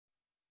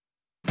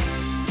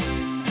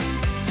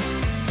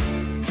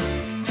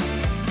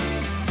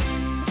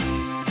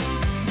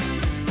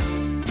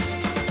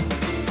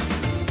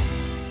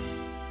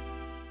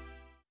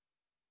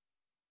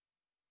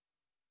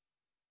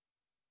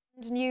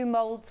New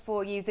molds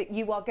for you that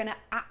you are going to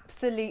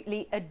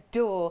absolutely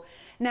adore.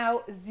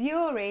 Now,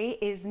 Zuri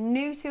is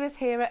new to us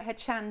here at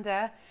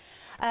Hochanda.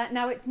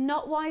 Now, it's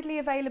not widely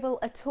available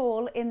at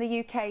all in the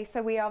UK,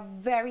 so we are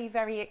very,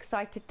 very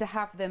excited to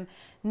have them.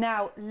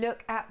 Now,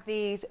 look at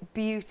these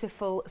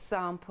beautiful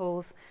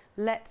samples.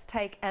 Let's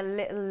take a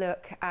little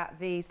look at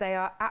these. They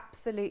are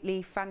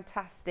absolutely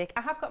fantastic.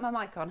 I have got my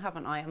mic on,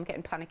 haven't I? I'm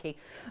getting panicky.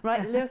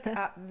 Right, look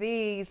at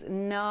these.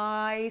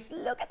 Nice.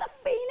 Look at the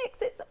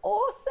Phoenix. It's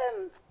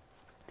awesome.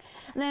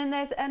 And then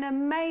there's an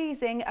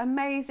amazing,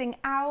 amazing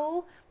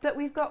owl that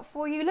we've got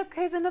for you. Look,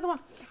 here's another one.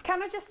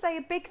 Can I just say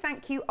a big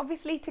thank you,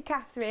 obviously, to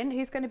Kathryn,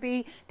 who's going to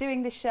be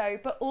doing the show,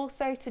 but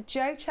also to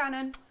Joe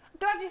Channon.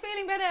 Glad you're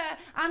feeling better.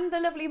 And the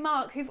lovely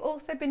Mark, who've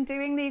also been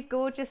doing these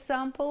gorgeous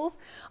samples.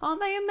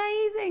 Aren't they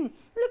amazing?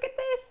 Look at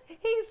this.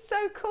 He's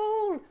so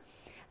cool.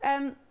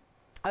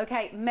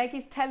 Okay, Meg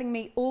is telling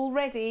me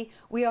already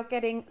we are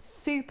getting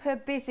super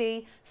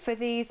busy for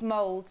these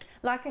molds.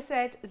 Like I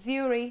said,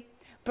 Zuri,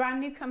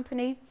 brand new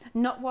company,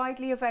 not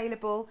widely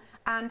available,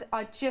 and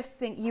I just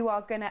think you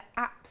are going to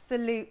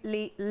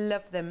absolutely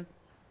love them.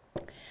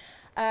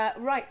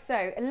 Right,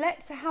 so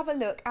let's have a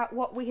look at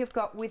what we have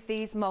got with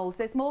these molds.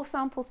 There's more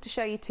samples to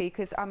show you too,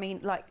 because I mean,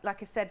 like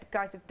I said,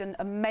 guys have done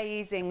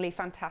amazingly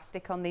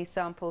fantastic on these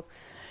samples.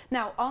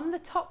 Now, on the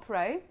top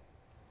row,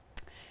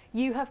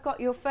 you have got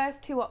your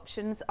first two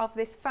options of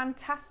this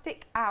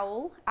fantastic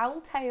owl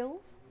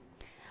tails,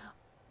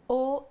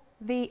 or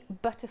the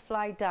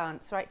butterfly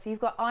dance, right? So you've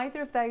got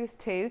either of those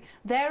two.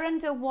 They're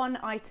under one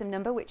item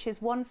number, which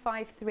is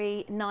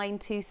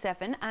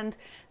 153927, and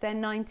they're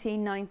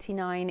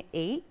 $19.99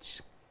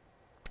 each.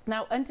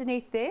 Now,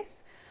 underneath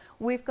this,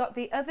 we've got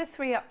the other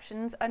three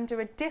options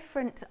under a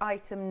different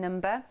item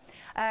number.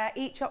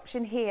 Each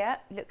option here,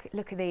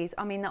 look at these.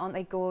 I mean, aren't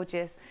they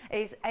gorgeous?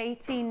 Is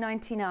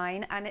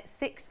 $18.99, and it's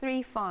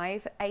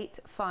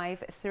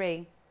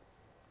 635853.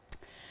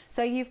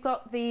 So you've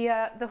got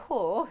the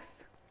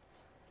horse.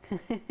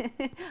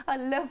 I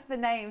love the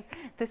names.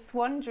 The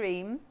Swan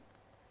Dream,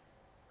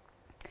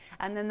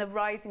 and then the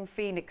Rising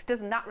Phoenix.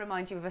 Doesn't that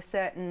remind you of a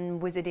certain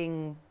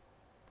wizarding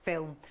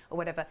film or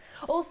whatever?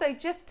 Also,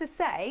 just to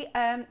say,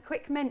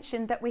 quick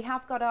mention that we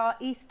have got our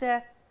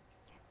Easter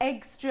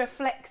Extra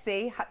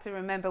Flexi. Had to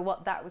remember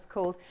what that was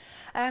called.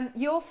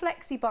 Your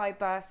Flexi Buy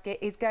basket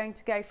is going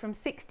to go from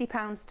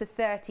 £60 to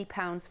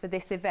 £30 for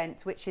this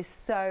event, which is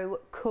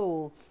so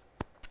cool.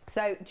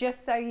 So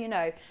just so you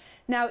know.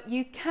 Now,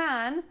 you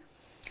can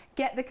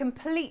get the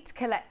complete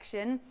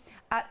collection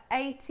at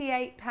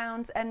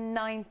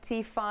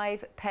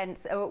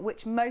 £88.95,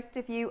 which most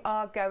of you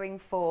are going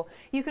for.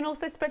 You can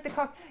also spread the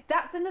cost.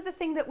 That's another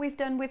thing that we've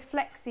done with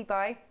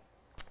FlexiBuy.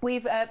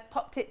 We've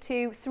popped it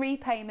to 3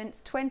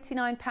 payments,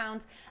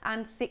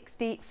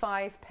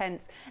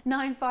 £29.65,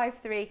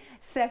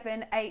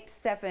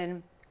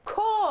 953787.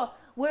 Core,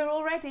 we're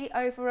already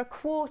over a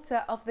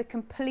quarter of the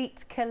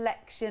complete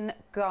collection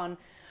gone.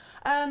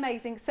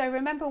 Amazing. So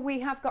remember,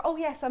 we have got, oh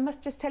yes, I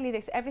must just tell you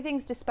this,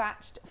 everything's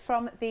dispatched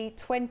from the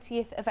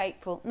 20th of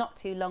April, not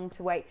too long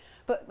to wait.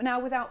 But now,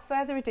 without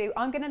further ado,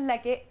 I'm going to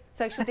leg it,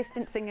 social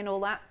distancing and all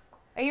that.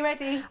 Are you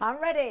ready? I'm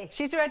ready.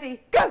 She's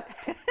ready. Go!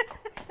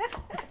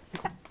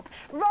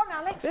 Run,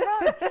 Alex,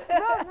 run!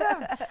 Run,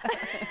 run!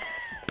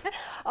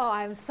 Oh,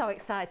 I'm so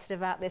excited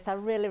about this. I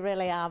really,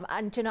 really am.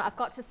 And you know, I've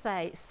got to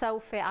say,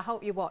 Sophie, I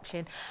hope you're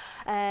watching.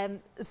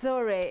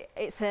 Zuri,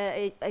 it's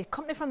a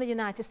company from the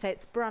United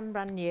States, brand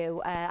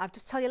new. I'll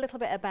just tell you a little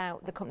bit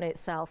about the company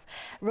itself.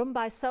 Run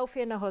by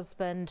Sophie and her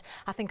husband.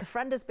 I think a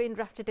friend has been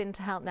drafted in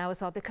to help now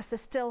as well, because they're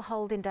still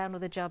holding down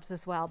other jobs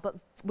as well. But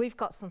we've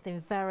got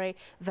something very,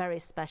 very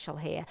special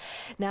here.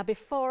 Now,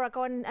 before I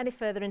go on any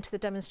further into the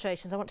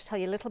demonstrations, I want to tell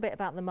you a little bit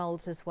about the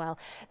moulds as well.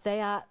 They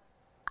are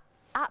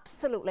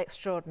absolutely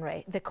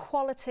extraordinary. The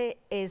quality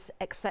is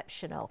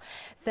exceptional.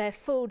 They're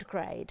food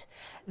grade.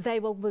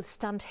 They will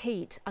withstand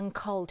heat and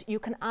cold. You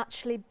can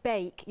actually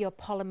bake your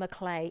polymer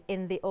clay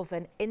in the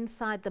oven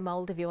inside the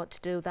mould if you want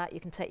to do that. You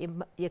can take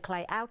your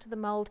clay out of the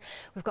mould.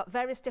 We've got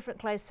various different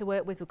clays to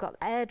work with. We've got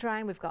air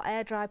drying, we've got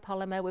air dry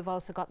polymer, we've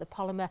also got the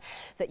polymer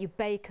that you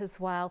bake as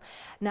well.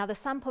 Now, the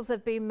samples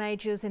have been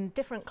made using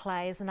different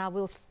clays, and I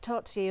will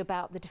talk to you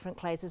about the different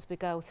clays as we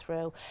go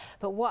through.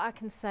 But what I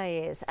can say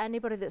is,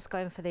 anybody that's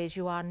going for these,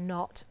 you are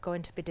not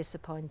going to be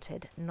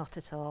disappointed, not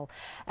at all.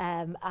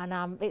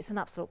 It's an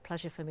absolute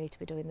pleasure for me to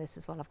be doing this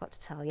as well, I've got to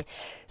tell you.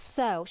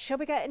 So, shall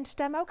we get into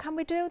demo? Can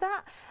we do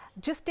that?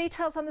 Just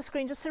details on the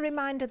screen, just a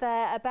reminder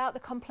there about the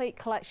complete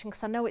collection,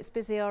 because I know it's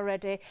busy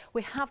already.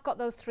 We have got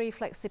those 3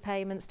 flexi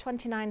payments,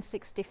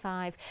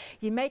 $29.65.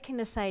 You're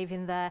making a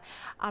saving there.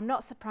 I'm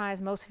not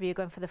surprised most of you are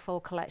going for the full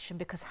collection,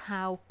 because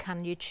how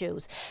can you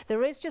choose?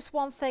 There is just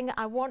one thing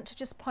I want to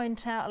just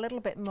point out a little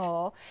bit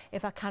more,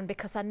 if I can,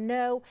 because I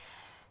know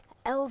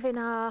Elvin,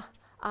 our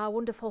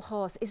wonderful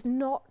horse, is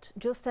not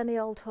just any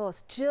old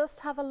horse. Just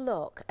have a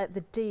look at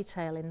the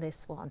detail in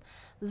this one.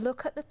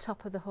 Look at the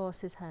top of the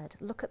horse's head.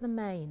 Look at the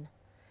mane.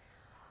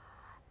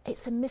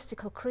 It's a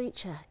mystical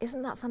creature.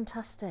 Isn't that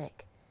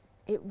fantastic?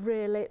 It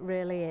really,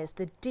 really is.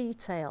 The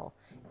detail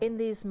in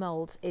these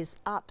moulds is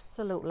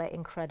absolutely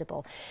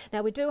incredible.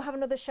 Now we do have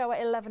another show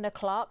at 11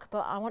 o'clock,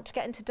 but I want to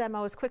get into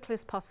demo as quickly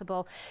as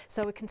possible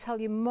so we can tell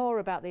you more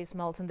about these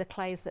moulds and the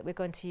clays that we're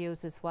going to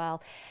use as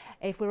well.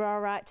 If we're all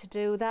right to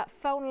do that,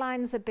 phone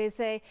lines are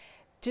busy.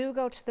 Do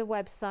go to the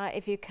website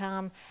if you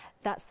can.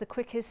 That's the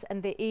quickest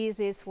and the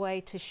easiest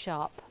way to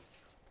shop.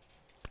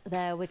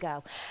 There we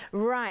go.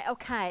 Right,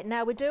 okay,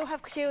 now we do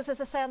have queues,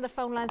 as I say, on the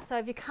phone line, so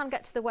if you can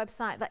get to the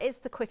website, that is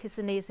the quickest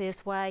and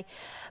easiest way,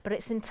 but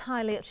it's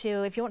entirely up to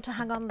you. If you want to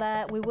hang on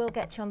there, we will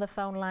get you on the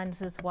phone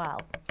lines as well.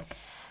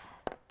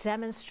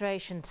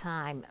 Demonstration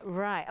time.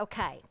 Right,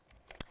 okay.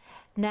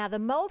 Now the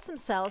moulds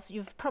themselves,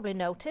 you've probably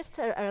noticed,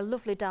 are a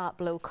lovely dark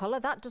blue colour.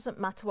 That doesn't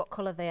matter what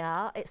colour they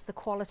are, it's the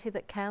quality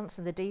that counts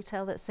and the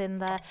detail that's in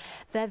there.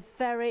 They're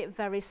very,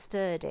 very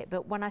sturdy,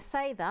 but when I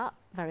say that,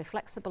 very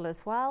flexible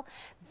as well.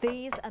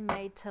 These are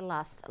made to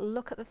last.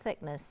 Look at the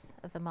thickness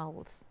of the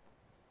moulds.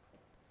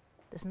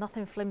 There's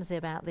nothing flimsy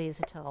about these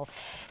at all.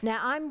 Now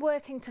I'm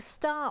working to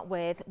start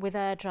with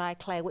air dry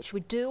clay, which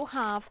we do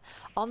have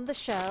on the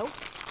show.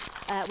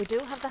 We do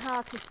have the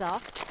Hearty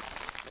Soft.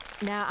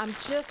 Now I'm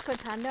just going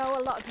to, I know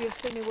a lot of you have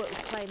seen me work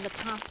with clay in the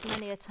past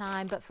many a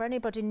time, but for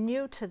anybody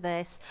new to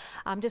this,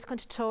 I'm just going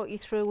to talk you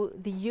through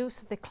the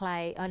use of the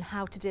clay and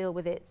how to deal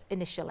with it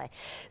initially.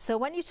 So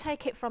when you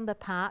take it from the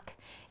pack,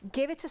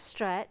 give it a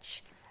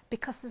stretch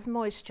because there's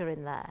moisture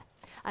in there.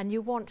 And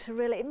you want to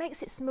really, it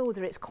makes it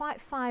smoother. It's quite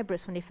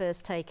fibrous when you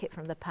first take it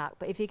from the pack,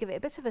 but if you give it a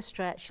bit of a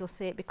stretch, you'll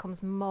see it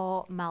becomes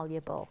more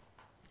malleable.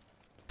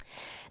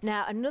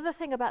 Now another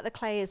thing about the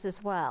clay is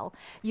as well,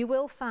 you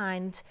will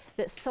find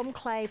that some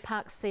clay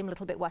packs seem a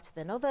little bit wetter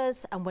than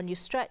others, and when you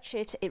stretch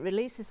it, it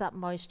releases that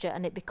moisture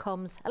and it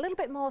becomes a little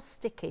bit more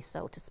sticky,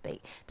 so to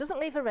speak. It doesn't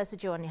leave a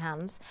residue on your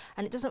hands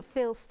and it doesn't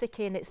feel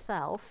sticky in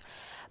itself,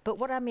 but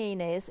what I mean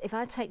is if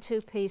I take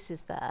two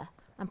pieces there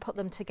and put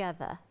them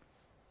together,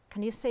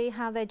 can you see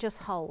how they just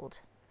hold?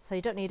 So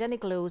you don't need any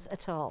glues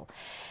at all.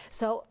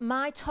 So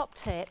my top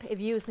tip if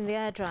using the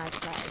air dry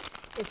clay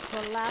is to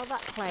allow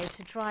that clay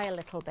to dry a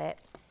little bit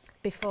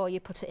before you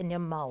put it in your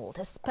mould,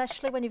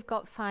 especially when you've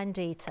got fine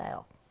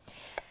detail.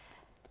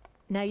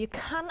 Now you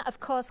can of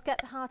course get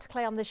the Hearty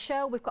clay on the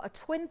show. We've got a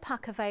twin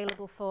pack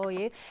available for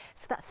you,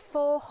 so that's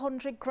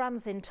 400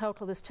 grams in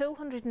total. There's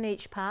 200 in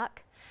each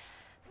pack.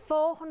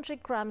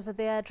 400 grams of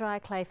the air dry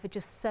clay for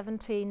just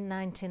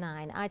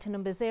 £17.99. Item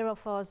number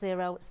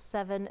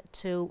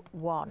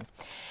 040721.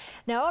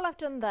 Now all I've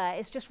done there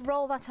is just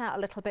roll that out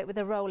a little bit with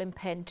a rolling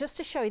pin, just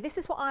to show you this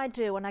is what I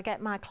do when I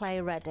get my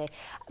clay ready.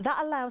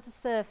 That allows the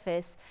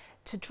surface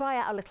to dry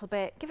out a little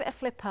bit, give it a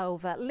flip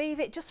over, leave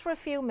it just for a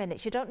few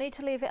minutes. You don't need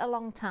to leave it a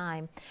long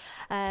time,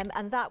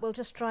 and that will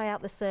just dry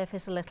out the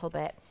surface a little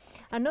bit.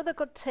 Another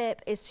good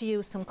tip is to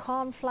use some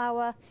corn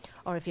flour,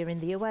 or if you're in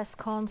the US,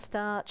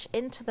 cornstarch,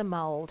 into the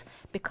mould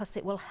because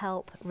it will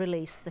help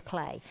release the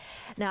clay.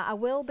 Now I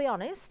will be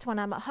honest, when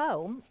I'm at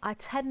home I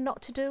tend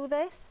not to do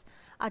this.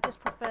 I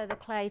just prefer the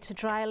clay to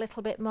dry a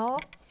little bit more,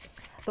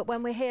 but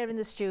when we're here in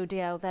the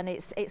studio then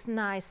it's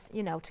nice,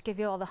 you know, to give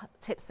you all the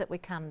tips that we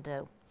can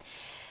do.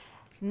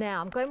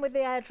 Now I'm going with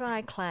the air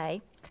dry clay,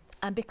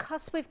 and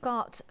because we've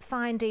got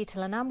fine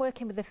detail, and I'm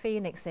working with the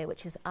Phoenix here,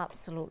 which is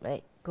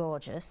absolutely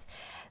gorgeous,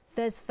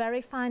 there's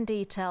very fine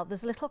detail.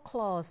 There's little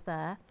claws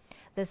there,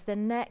 there's the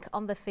neck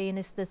on the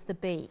Phoenix, there's the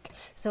beak,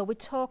 so we're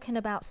talking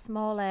about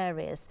small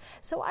areas.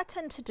 So what I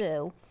tend to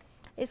do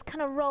is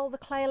kind of roll the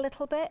clay a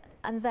little bit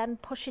and then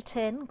push it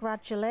in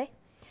gradually.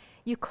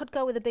 You could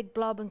go with a big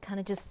blob and kind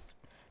of just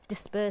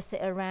disperse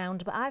it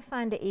around, but I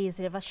find it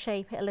easier if I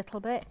shape it a little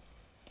bit.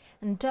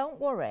 And don't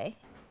worry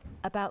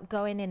about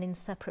going in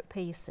separate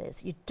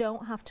pieces. You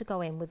don't have to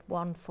go in with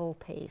one full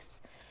piece.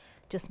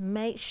 Just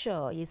make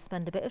sure you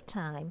spend a bit of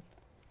time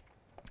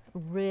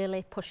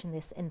really pushing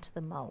this into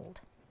the mould.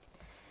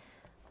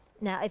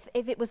 Now if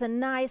it was a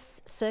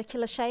nice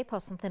circular shape or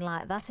something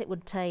like that, it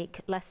would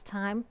take less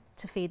time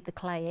to feed the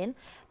clay in,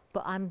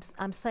 but I'm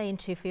saying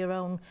to you, for your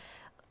own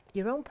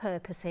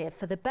purpose here,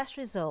 for the best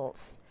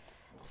results,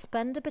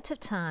 spend a bit of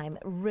time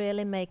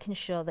really making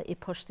sure that you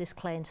push this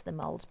clay into the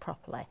moulds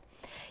properly.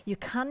 You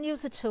can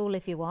use a tool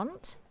if you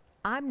want.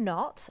 I'm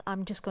not.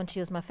 I'm just going to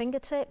use my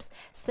fingertips,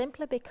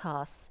 simply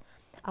because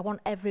I want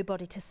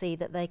everybody to see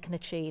that they can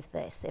achieve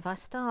this. If I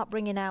start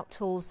bringing out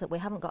tools that we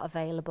haven't got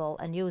available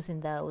and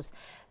using those,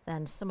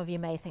 then some of you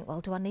may think,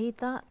 well, do I need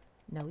that?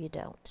 No, you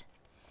don't.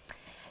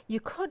 You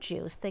could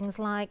use things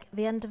like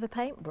the end of a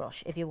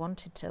paintbrush if you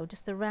wanted to,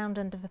 just the round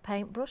end of a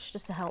paintbrush,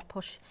 just to help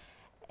push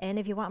in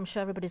if you want. I'm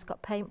sure everybody's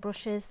got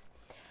paintbrushes,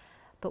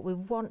 but we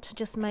want to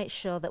just make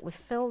sure that we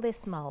fill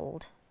this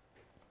mould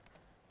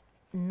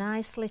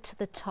nicely to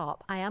the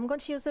top. I am going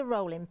to use a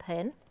rolling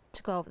pin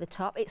to go over the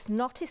top. It's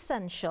not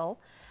essential,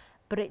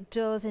 but it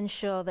does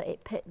ensure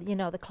that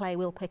the clay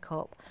will pick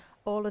up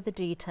all of the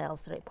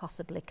details that it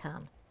possibly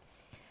can.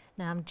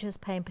 Now I'm just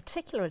paying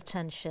particular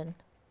attention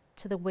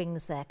to the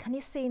wings there. Can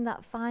you see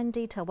that fine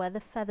detail where the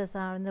feathers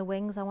are in the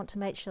wings? I want to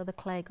make sure the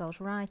clay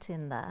goes right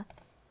in there.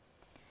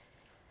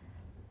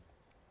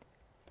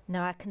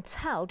 Now I can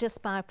tell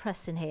just by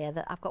pressing here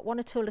that I've got one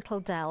or two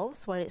little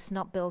delves where it's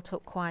not built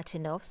up quite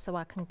enough, so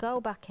I can go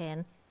back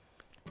in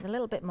with a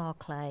little bit more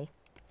clay.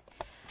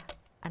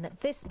 And at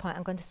this point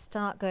I'm going to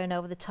start going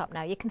over the top.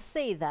 Now you can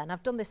see then,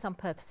 I've done this on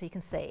purpose so you can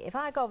see, if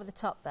I go over the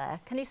top there,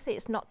 can you see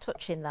it's not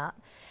touching that?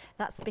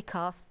 That's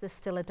because there's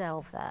still a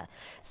delve there.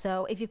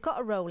 So if you've got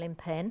a rolling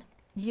pin,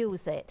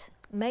 use it.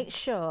 Make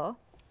sure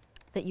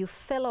that you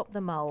fill up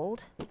the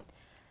mould,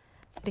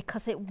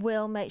 because it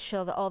will make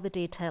sure that all the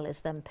detail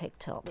is then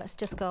picked up. Let's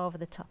just go over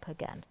the top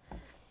again.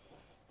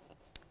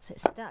 So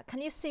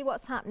can you see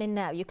what's happening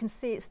now? You can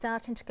see it's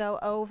starting to go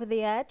over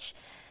the edge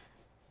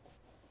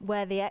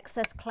where the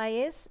excess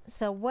clay is.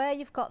 So where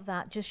you've got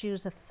that, just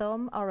use a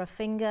thumb or a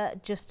finger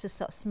just to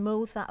sort of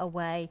smooth that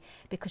away,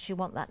 because you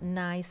want that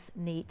nice,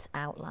 neat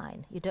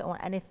outline. You don't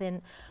want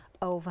anything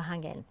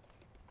overhanging.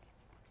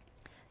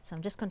 So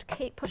I'm just going to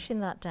keep pushing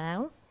that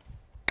down,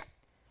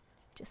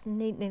 just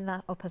neatening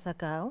that up as I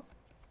go.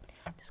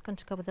 I'm just going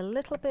to go with a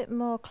little bit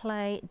more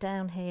clay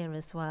down here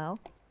as well.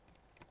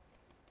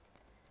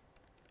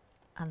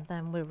 And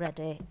then we're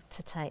ready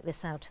to take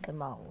this out of the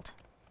mould.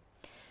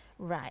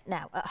 Right,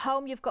 now at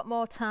home you've got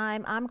more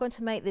time. I'm going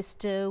to make this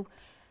do.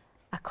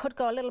 I could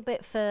go a little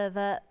bit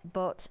further,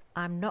 but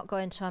I'm not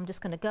going to. I'm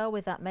just going to go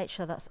with that, make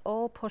sure that's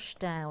all pushed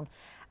down,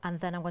 and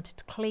then I'm going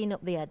to clean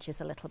up the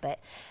edges a little bit.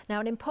 Now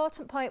an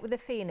important point with the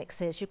Phoenix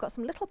is you've got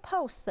some little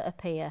posts that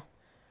appear.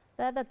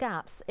 They're the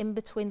gaps in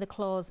between the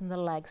claws and the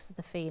legs of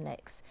the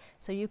Phoenix.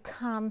 So you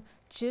can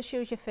just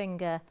use your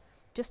finger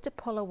just to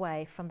pull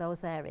away from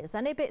those areas.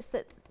 Any bits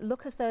that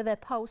look as though they're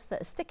posts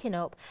that are sticking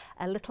up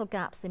are little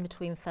gaps in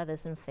between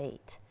feathers and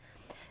feet.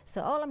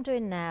 So all I'm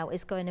doing now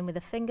is going in with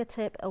a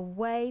fingertip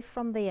away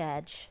from the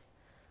edge,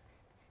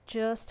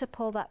 just to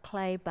pull that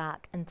clay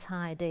back and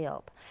tidy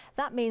up.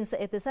 That means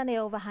that if there's any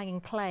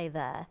overhanging clay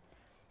there,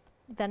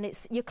 then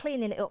you're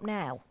cleaning it up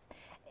now.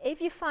 If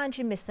you find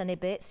you miss any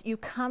bits, you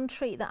can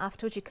treat that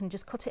afterwards. You can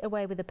just cut it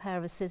away with a pair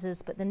of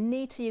scissors, but the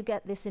neater you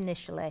get this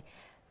initially,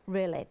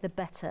 really, the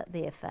better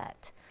the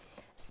effect.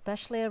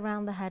 Especially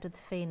around the head of the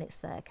Phoenix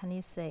there. Can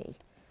you see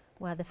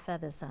where the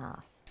feathers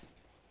are?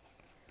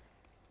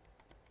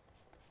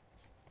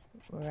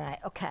 Right,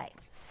 okay,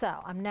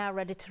 so I'm now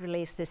ready to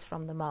release this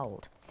from the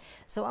mould.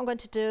 So what I'm going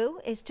to do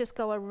is just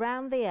go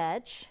around the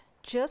edge,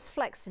 just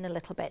flexing a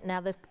little bit.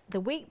 Now the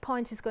weak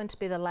point is going to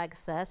be the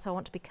legs there, so I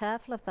want to be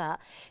careful of that.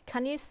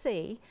 Can you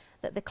see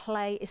that the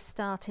clay is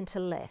starting to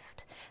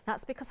lift?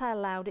 That's because I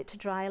allowed it to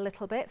dry a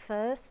little bit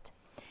first.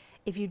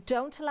 If you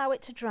don't allow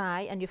it to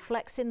dry and you're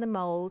flexing the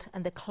mould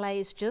and the clay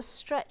is just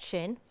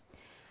stretching,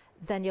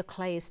 then your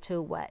clay is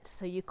too wet.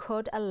 So you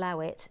could allow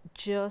it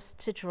just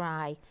to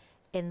dry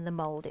in the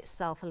mould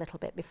itself a little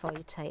bit before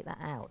you take that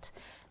out.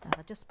 Now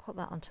I'll just put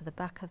that onto the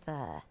back of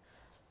there.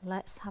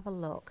 Let's have a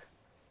look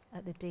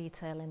at the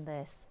detail in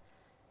this.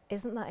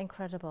 Isn't that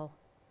incredible?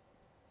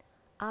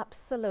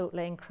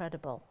 Absolutely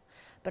incredible.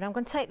 But I'm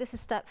going to take this a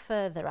step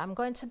further. I'm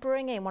going to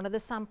bring in one of the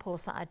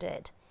samples that I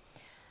did.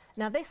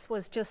 Now this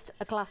was just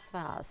a glass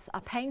vase. I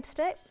painted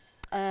it.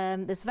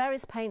 There's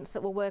various paints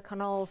that will work on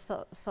all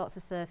sorts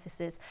of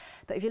surfaces.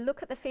 But if you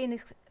look at the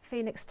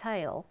Phoenix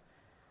tail,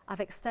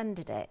 I've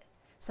extended it.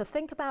 So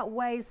think about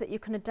ways that you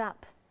can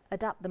adapt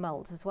the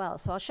moulds as well.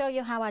 So I'll show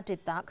you how I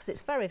did that, because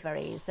it's very,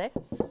 very easy.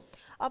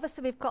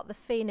 Obviously we've got the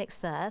Phoenix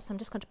there, so I'm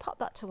just going to pop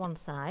that to one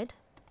side.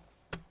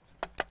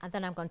 And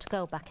then I'm going to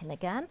go back in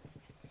again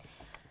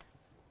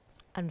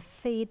and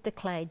feed the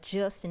clay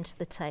just into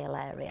the tail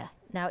area.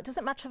 Now it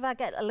doesn't matter if I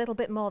get a little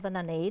bit more than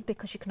I need,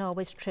 because you can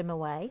always trim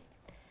away.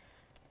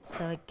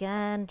 So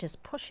again,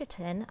 just push it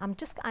in.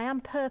 I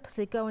am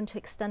purposely going to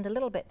extend a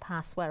little bit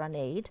past where I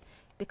need,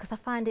 because I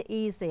find it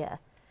easier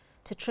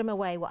to trim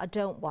away what I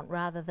don't want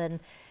rather than,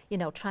 you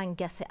know, try and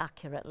guess it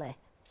accurately.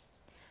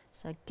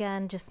 So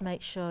again, just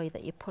make sure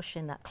that you're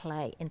pushing that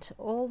clay into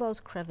all those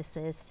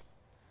crevices.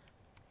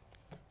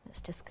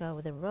 Let's just go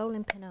with a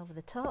rolling pin over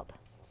the top.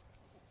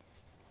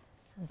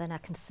 And then I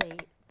can see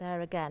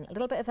there again, a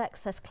little bit of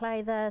excess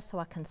clay there, so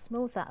I can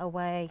smooth that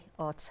away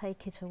or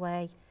take it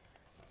away.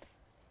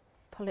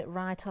 Pull it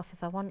right off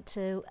if I want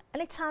to.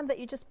 Anytime that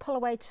you just pull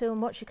away too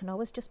much, you can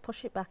always just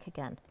push it back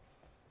again.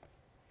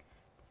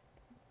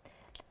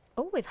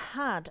 Oh, we've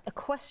had a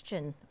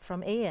question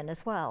from Ian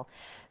as well.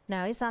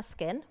 Now he's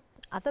asking,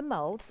 are the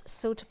moulds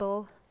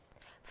suitable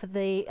for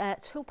the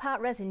two-part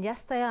resin?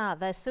 Yes, they are.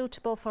 They're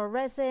suitable for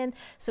resin,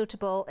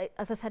 suitable,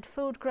 as I said,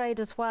 food grade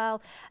as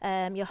well.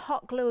 Your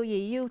hot glue,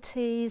 your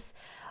UTs,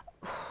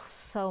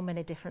 so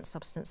many different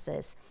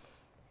substances.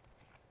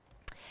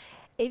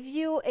 If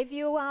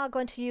you are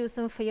going to use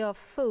them for your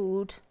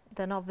food,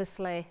 then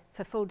obviously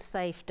for food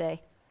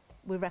safety,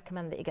 we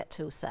recommend that you get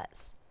 2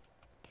 sets.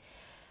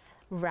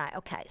 Right,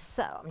 okay,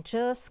 so I'm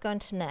just going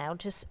to now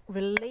just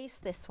release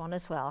this one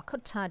as well. I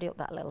could tidy up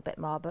that a little bit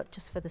more, but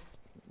just for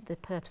the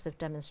purpose of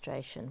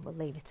demonstration, we'll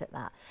leave it at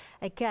that.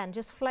 Again,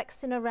 just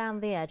flexing around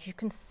the edge, you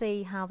can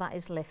see how that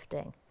is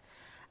lifting.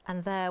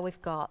 And there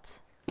we've got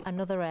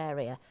another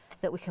area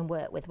that we can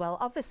work with. Well,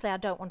 obviously I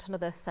don't want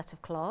another set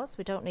of claws,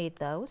 we don't need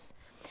those.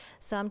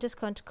 So I'm just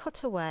going to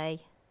cut away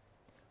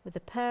with a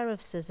pair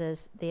of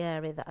scissors the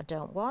area that I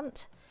don't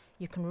want.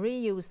 You can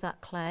reuse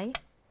that clay,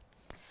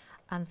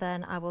 and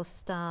then I will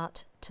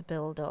start to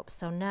build up.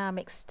 So now I'm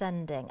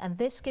extending, and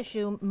this gives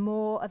you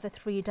more of a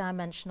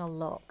three-dimensional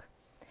look.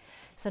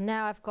 So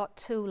now I've got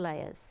 2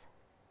 layers.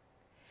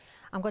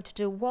 I'm going to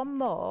do one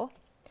more,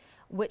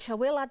 which I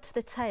will add to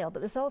the tail, but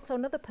there's also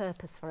another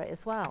purpose for it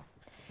as well.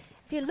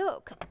 If you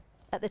look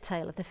at the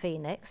tail of the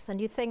phoenix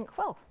and you think,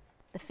 well,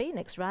 the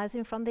phoenix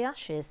rising from the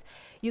ashes,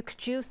 you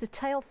could use the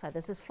tail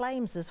feathers as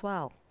flames as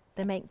well.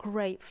 They make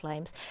great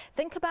flames.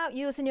 Think about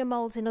using your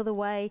moulds in another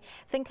way.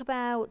 Think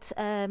about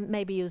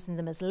maybe using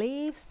them as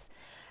leaves.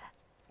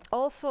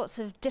 All sorts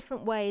of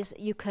different ways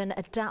you can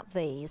adapt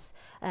these.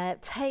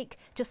 Take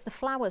just the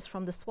flowers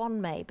from the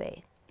swan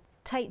maybe.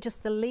 Take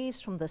just the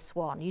leaves from the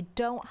swan. You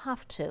don't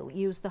have to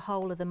use the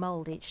whole of the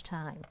mould each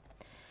time.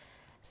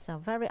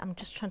 So I'm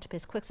just trying to be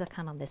as quick as I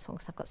can on this one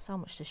because I've got so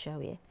much to show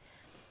you.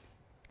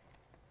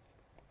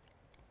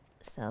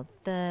 So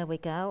there we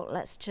go.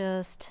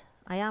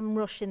 I am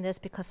rushing this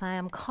because I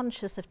am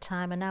conscious of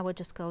time, and now it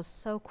just goes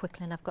so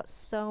quickly and I've got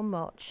so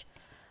much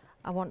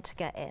I want to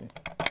get in.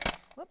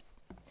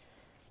 Whoops.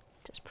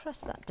 Just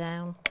press that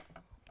down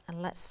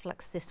and let's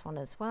flex this one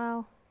as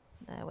well.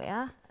 There we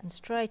are. And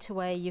straight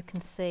away you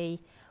can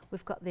see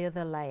we've got the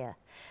other layer.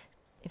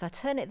 If I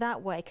turn it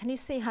that way, can you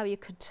see how you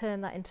could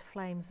turn that into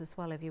flames as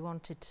well if you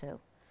wanted to?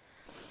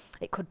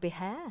 It could be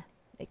hair.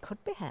 It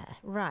could be hair.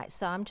 Right,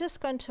 so I'm just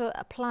going to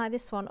apply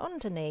this one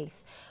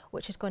underneath,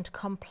 which is going to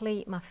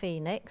complete my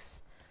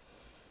phoenix.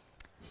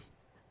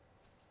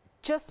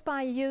 Just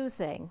by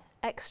using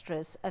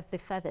extras of the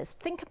feathers.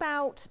 Think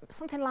about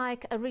something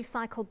like a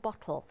recycled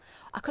bottle.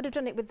 I could have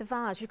done it with the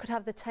vase. You could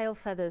have the tail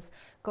feathers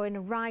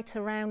going right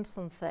around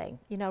something,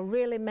 you know,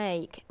 really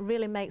make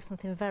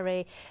something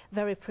very,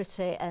 very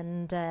pretty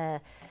and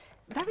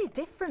very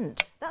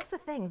different. That's the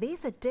thing,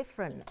 these are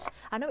different.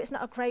 I know it's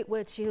not a great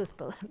word to use,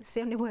 but it's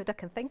the only word I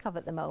can think of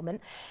at the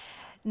moment.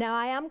 Now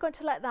I am going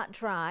to let that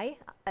dry.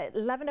 At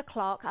 11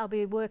 o'clock I'll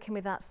be working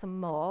with that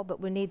some more,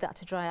 but we need that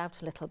to dry out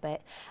a little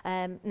bit.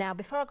 Now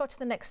before I go to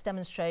the next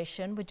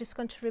demonstration, we're just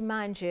going to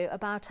remind you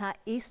about our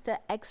Easter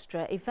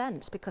Extra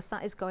event, because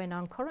that is going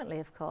on currently,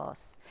 of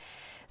course.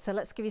 So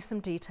let's give you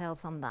some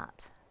details on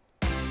that.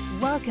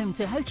 Welcome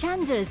to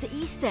Hochanda's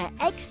Easter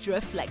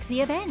Extra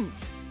Flexi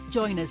event.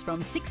 Join us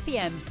from 6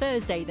 p.m.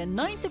 Thursday the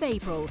 9th of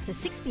April to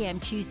 6 p.m.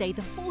 Tuesday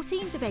the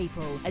 14th of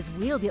April, as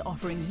we'll be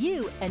offering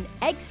you an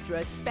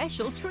extra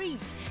special treat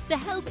to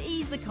help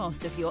ease the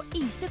cost of your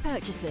Easter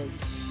purchases.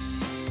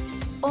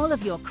 All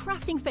of your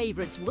crafting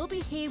favourites will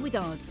be here with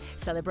us,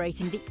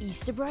 celebrating the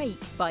Easter break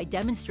by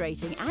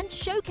demonstrating and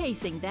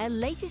showcasing their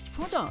latest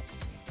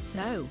products.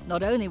 So,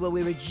 not only will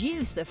we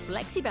reduce the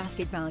flexi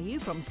basket value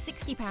from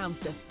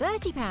 £60 to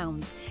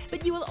 £30,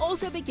 but you will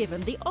also be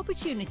given the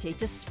opportunity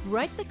to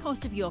spread the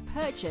cost of your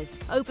purchase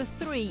over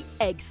 3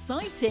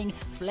 exciting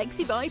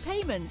flexi buy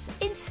payments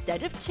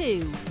instead of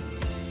 2.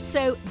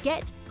 So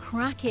get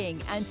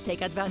cracking and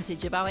take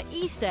advantage of our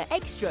Easter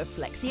Extra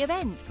Flexi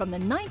event from the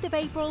 9th of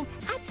April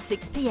at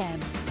 6 p.m.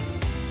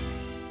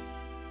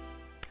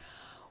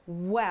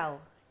 Well,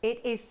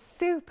 it is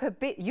super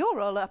bit. You're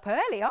all up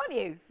early, aren't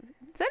you?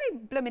 It's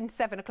only blooming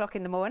 7 o'clock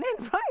in the morning,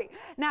 right?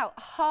 Now,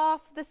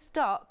 half the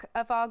stock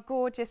of our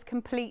gorgeous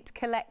complete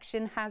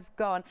collection has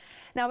gone.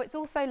 Now, it's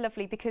also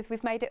lovely because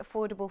we've made it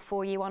affordable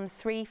for you on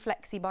 3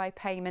 flexi buy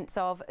payments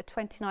of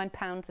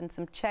 £29 and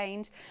some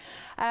change.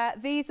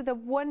 These are the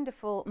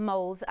wonderful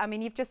moulds. I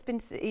mean, you've just been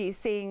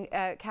seeing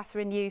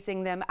Kathryn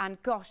using them, and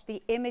gosh,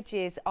 the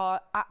images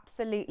are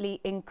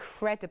absolutely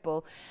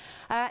incredible.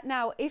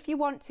 Now, if you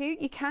want to,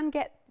 you can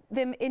get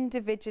them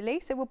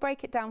individually, so we'll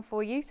break it down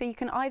for you. So you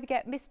can either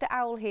get Mr.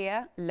 Owl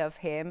here, love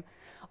him,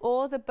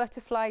 or the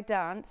Butterfly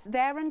Dance.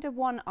 They're under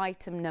one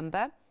item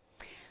number.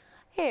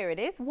 Here it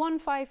is,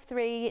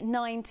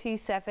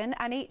 153927,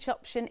 and each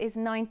option is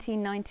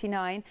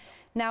 £19.99.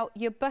 Now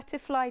your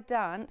Butterfly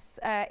Dance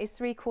is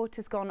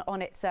 3/4 gone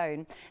on its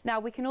own. Now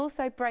we can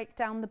also break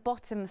down the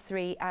bottom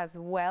 3 as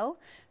well.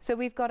 So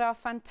we've got our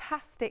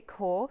fantastic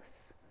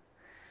horse,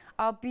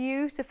 our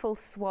beautiful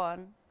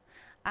swan,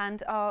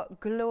 and our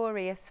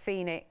glorious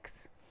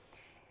phoenix.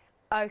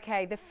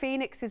 Okay, the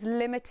phoenix is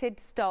limited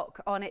stock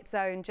on its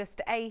own,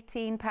 just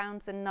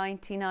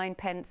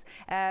 £18.99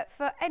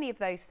 for any of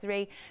those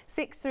 3,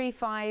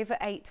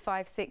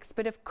 635856.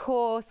 But of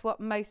course,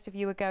 what most of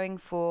you are going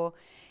for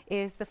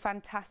is the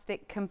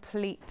fantastic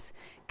complete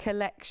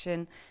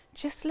collection.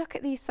 Just look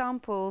at these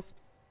samples.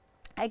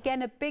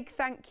 Again, a big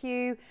thank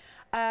you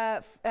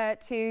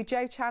to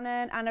Joe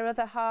Channon and our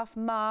other half,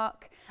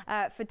 Mark,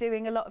 for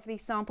doing a lot of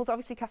these samples.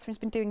 Obviously, Kathryn's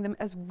been doing them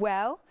as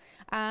well.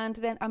 And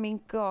then, I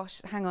mean,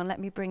 gosh, hang on, let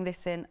me bring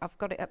this in. I've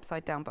got it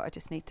upside down, but I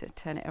just need to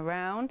turn it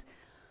around.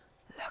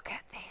 Look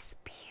at this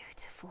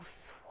beautiful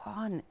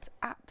swan. It's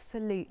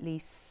absolutely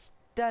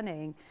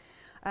stunning.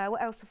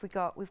 What else have we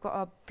got? We've got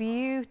our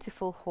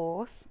beautiful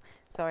horse.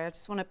 Sorry, I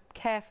just want to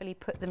carefully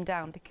put them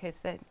down because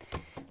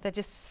they're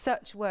just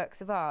such works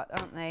of art,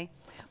 aren't they?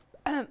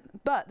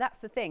 But that's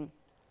the thing.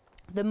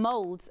 The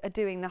moulds are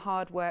doing the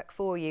hard work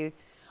for you.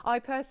 I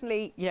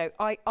personally, you know,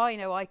 I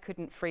know I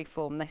couldn't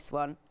freeform this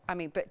one. I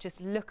mean, but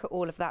just look at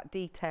all of that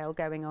detail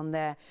going on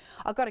there.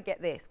 I've got to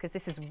get this because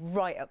this is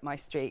right up my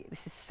street.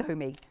 This is so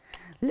me.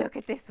 Look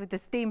at this with the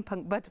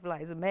steampunk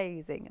butterflies.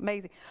 Amazing,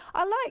 amazing.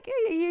 I like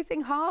you're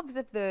using halves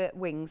of the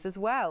wings as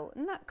well.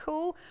 Isn't that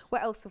cool?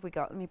 What else have we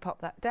got? Let me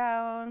pop that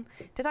down.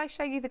 Did I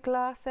show you the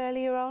glass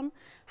earlier on?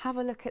 Have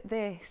a look at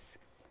this.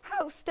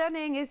 How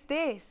stunning is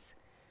this?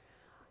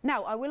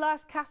 Now, I will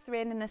ask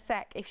Kathryn in a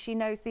sec if she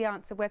knows the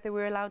answer whether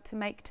we're allowed to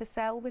make to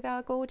sell with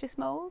our gorgeous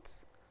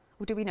moulds.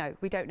 Or do we know?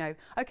 We don't know.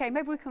 Okay,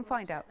 maybe we can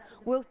find out.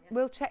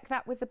 We'll check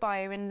that with the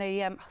buyer in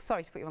the...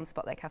 sorry to put you on the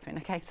spot there, Kathryn.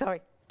 Okay, sorry.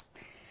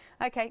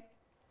 Okay.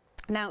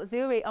 Now,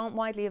 Zuri aren't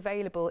widely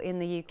available in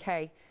the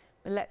UK.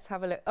 But let's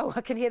have a look. Oh,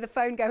 I can hear the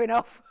phone going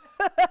off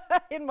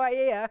in my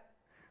ear.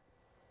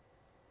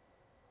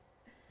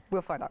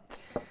 We'll find out.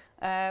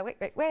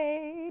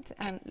 Wait.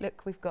 And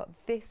look, we've got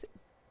this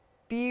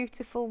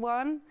beautiful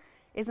one.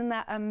 Isn't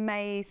that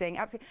amazing?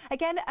 Absolutely.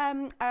 Again,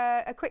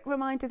 a quick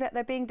reminder that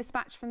they're being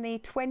dispatched from the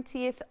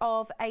 20th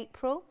of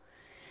April.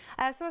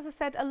 So as I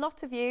said, a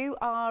lot of you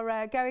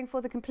are going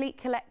for the complete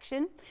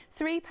collection.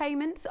 3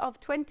 payments of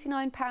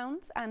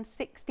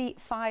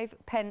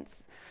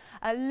 £29.65.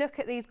 Look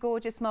at these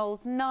gorgeous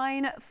moulds.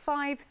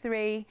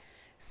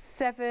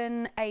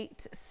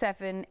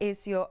 953787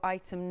 is your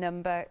item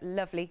number.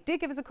 Lovely. Do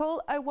give us a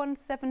call,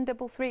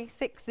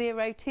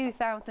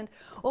 01733602000,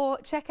 or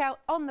check out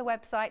on the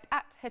website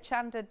at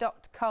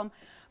hochanda.com.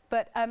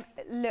 But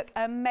look,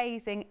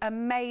 amazing,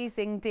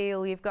 amazing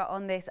deal you've got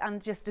on this,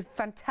 and just a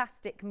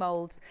fantastic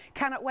moulds.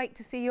 Cannot wait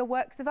to see your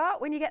works of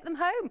art when you get them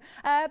home.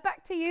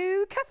 Back to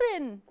you,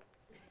 Kathryn.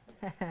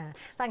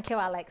 Thank you,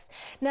 Alex.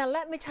 Now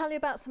let me tell you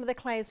about some of the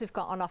clays we've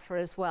got on offer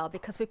as well,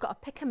 because we've got a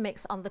pick and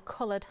mix on the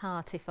coloured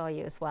hearty for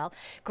you as well.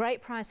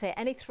 Great price here,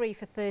 any 3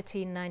 for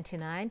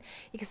 £13.99.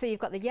 You can see you've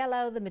got the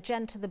yellow, the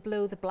magenta, the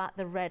blue, the black,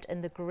 the red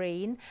and the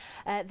green.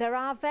 There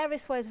are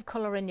various ways of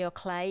colouring your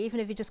clay, even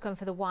if you're just going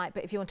for the white,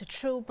 but if you want a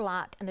true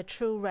black and a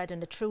true red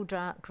and a true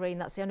dark green,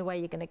 that's the only way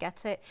you're going to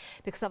get it,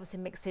 because obviously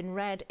mixing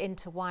red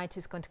into white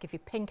is going to give you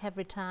pink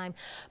every time.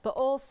 But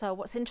also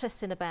what's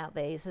interesting about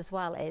these as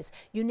well is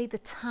you need the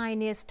tiniest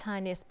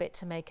bit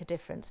to make a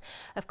difference.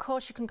 Of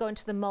course, you can go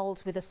into the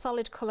moulds with a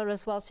solid colour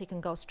as well, so you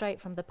can go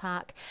straight from the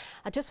pack.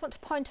 I just want to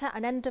point out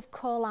an end of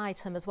call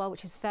item as well,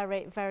 which is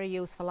very, very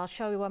useful. I'll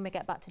show you when we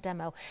get back to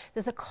demo.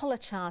 There's a colour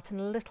chart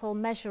and a little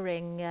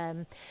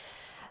measuring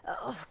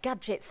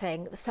gadget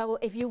thing. So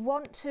if you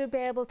want to be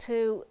able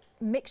to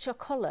mix your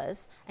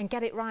colours and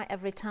get it right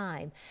every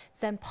time,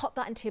 then pop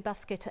that into your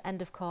basket at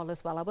end of call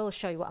as well. I will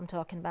show you what I'm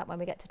talking about when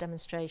we get to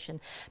demonstration.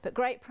 But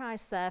great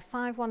price there,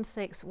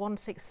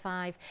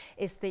 516165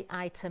 is the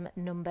item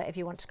number if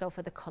you want to go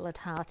for the coloured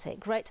hearty.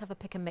 Great to have a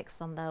pick and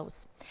mix on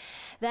those.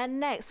 Then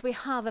next we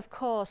have, of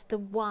course, the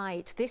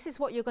white. This is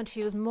what you're going to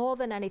use more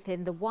than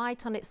anything, the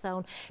white on its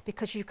own,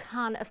 because you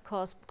can, of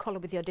course, colour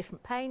with your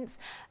different paints.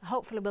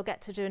 Hopefully we'll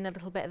get to doing a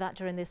little bit of that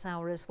during this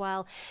hour as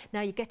well.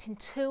 Now you're getting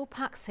 2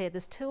 packs here.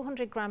 There's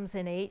 200 grams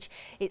in each.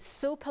 It's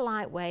super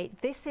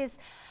lightweight. This is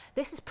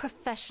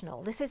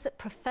professional. This is a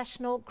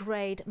professional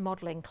grade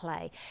modelling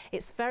clay.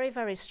 It's very,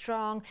 very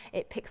strong.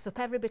 It picks up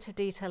every bit of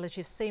detail as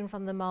you've seen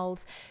from the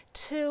moulds.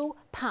 2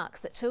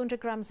 packs at 200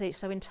 grams each,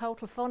 so in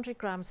total 400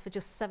 grams for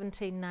just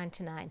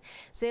 £17.99.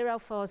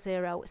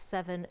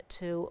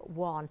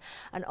 040721.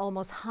 And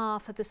almost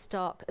half of the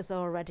stock is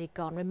already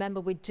gone.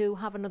 Remember, we do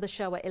have another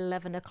show at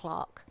 11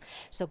 o'clock,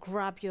 so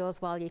grab yours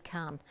while you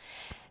can.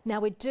 Now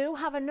we do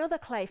have another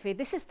clay for you.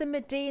 This is the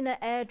Medina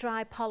air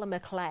dry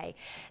polymer clay.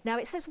 Now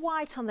it says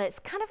white on there. It's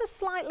kind of a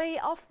slightly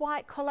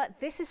off-white colour.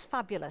 This is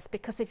fabulous,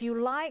 because if you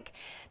like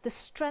the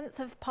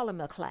strength of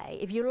polymer clay,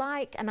 if you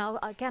like, and I'll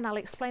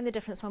explain the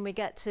difference when we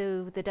get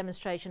to the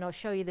demonstration, or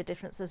show you the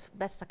difference as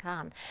best I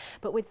can.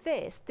 But with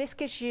this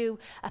gives you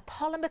a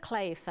polymer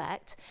clay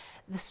effect,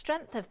 the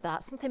strength of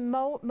that, something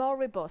more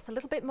robust, a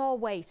little bit more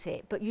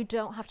weighty, but you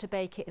don't have to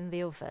bake it in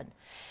the oven.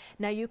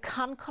 Now you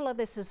can colour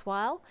this as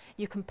well.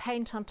 You can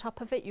paint on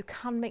top of it. You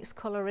can mix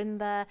colour in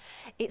there.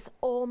 It's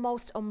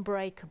almost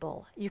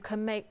unbreakable. You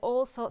can make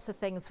all sorts of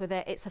things with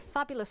it. It's a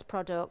fabulous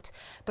product,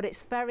 but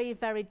it's very,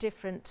 very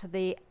different to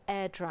the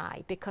air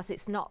dry, because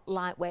it's not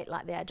lightweight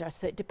like the air dry.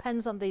 So it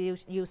depends on the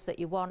use that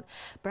you want.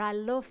 But I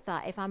love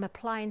that if I'm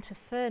applying to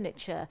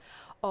furniture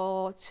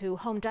or to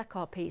home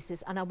decor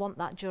pieces and I want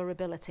that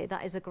durability,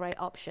 that is a great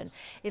option.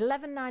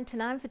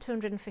 £11.99 for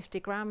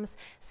 250 grams,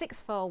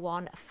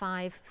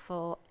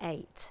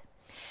 641548.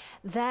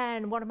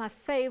 Then one of my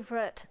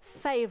favourite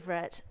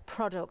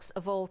products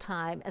of all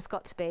time has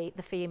got to be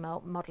the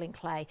fimo modelling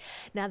clay.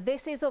 Now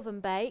this is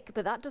oven bake,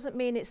 but that doesn't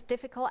mean it's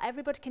difficult.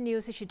 Everybody can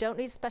use this. You don't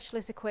need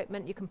specialist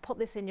equipment. You can put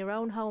this in your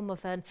own home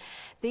oven.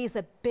 These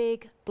are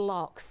big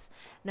blocks.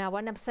 Now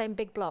when I'm saying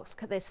big blocks,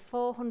 look at this,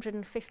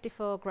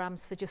 454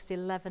 grams for just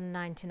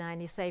 £11.99.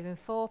 You're saving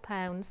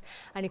 £4,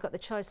 and you've got the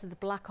choice of the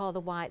black or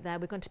the white there.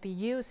 We're going to be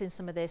using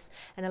some of this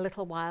in a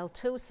little while.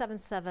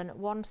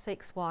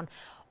 277161.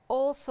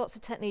 all sorts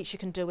of techniques you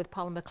can do with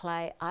polymer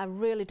clay. I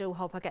really do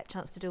hope I get a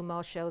chance to do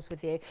more shows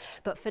with you.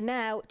 But for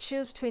now,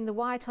 choose between the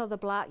white or the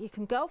black. You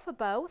can go for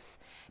both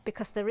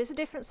because there is a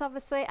difference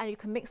obviously, and you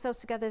can mix those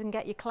together and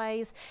get your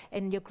clays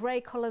in your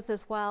grey colours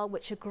as well,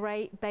 which are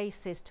great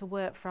bases to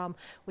work from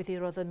with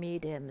your other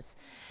mediums.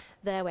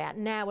 There we are.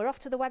 Now we're off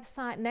to the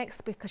website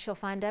next because you'll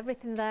find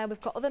everything there.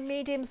 We've got other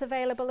mediums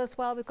available as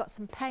well. We've got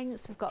some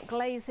paints, we've got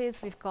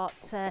glazes, we've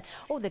got,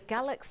 oh, the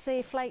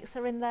Galaxy flakes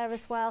are in there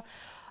as well.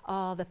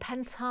 Oh, the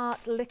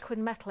Pentart liquid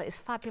metal is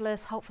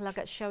fabulous. Hopefully I'll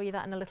get to show you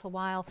that in a little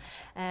while.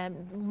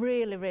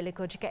 Really, really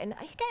good. Are you getting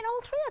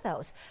all three of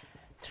those?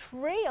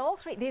 All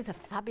three. These are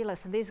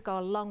fabulous and these go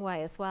a long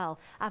way as well.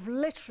 I've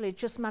literally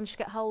just managed to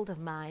get hold of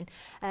mine.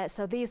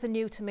 So these are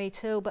new to me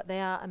too, but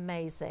they are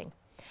amazing.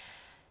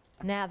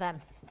 Now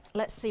then,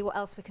 let's see what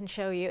else we can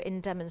show you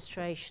in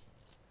demonstration.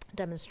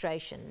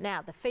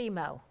 Now, the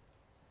fimo.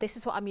 This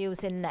is what I'm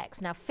using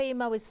next. Now,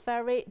 fimo is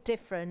very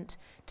different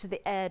to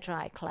the air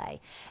dry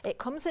clay. It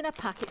comes in a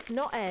pack. It's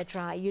not air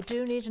dry. You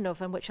do need an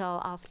oven, which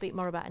I'll speak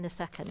more about in a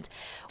second.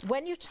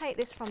 When you take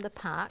this from the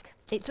pack,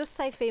 it does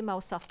say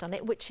fimo soft on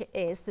it, which it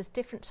is. There's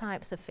different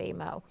types of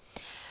fimo.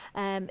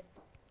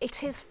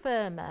 It is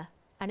firmer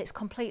and it's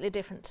completely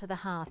different to the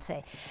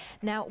hearty.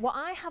 Now, what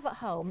I have at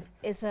home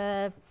is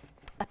a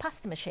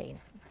pasta machine,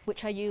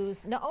 which I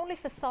use not only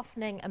for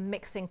softening and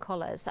mixing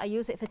colours, I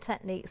use it for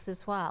techniques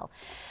as well.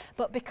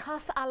 But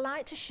because I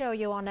like to show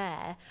you on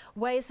air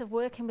ways of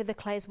working with the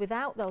clays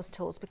without those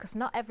tools, because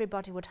not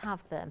everybody would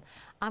have them,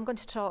 I'm going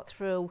to talk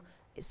through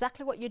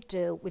exactly what you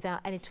do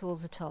without any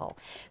tools at all.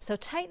 So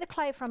take the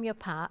clay from your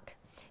pack,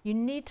 you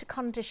need to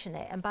condition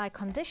it, and by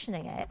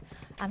conditioning it,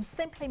 I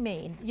simply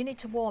mean you need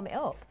to warm it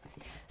up.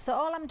 So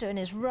all I'm doing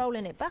is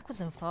rolling it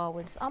backwards and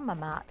forwards on my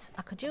mat.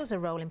 I could use a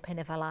rolling pin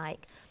if I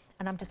like.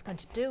 And I'm just going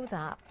to do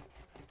that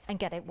and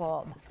get it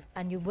warm.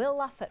 And you will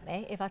laugh at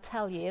me if I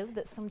tell you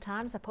that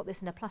sometimes I put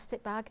this in a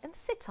plastic bag and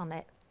sit on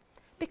it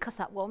because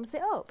that warms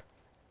it up.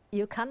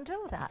 You can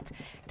do that.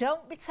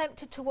 Don't be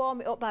tempted to warm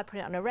it up by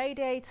putting it on a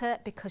radiator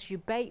because you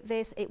bake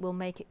this, it will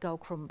make it go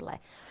crumbly.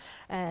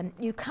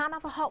 You can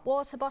have a hot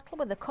water bottle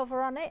with a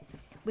cover on it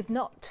with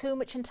not too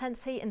much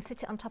intense heat and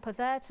sit it on top of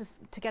there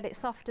to get it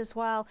soft as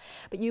well.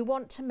 But you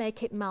want to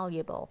make it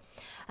malleable.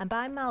 And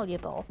by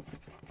malleable,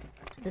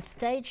 the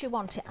stage you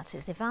want it at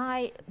is if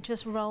I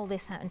just roll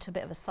this out into a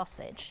bit of a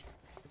sausage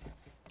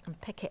and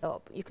pick it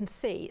up, you can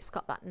see it's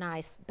got that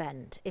nice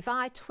bend. If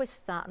I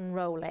twist that and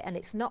roll it and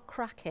it's not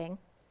cracking,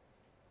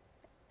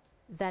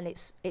 then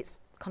it's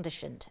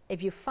conditioned.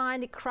 If you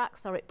find it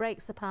cracks or it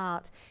breaks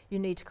apart, you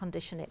need to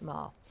condition it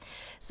more.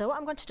 So what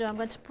I'm going to do, I'm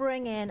going to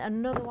bring in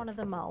another one of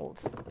the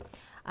moulds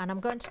and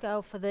I'm going to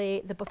go for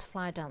the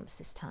butterfly dance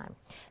this time.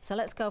 So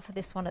let's go for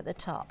this one at the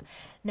top.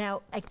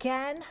 Now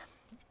again,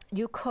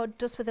 you could,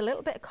 just with a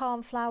little bit of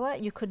corn flour,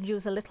 you could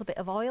use a little bit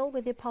of oil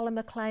with your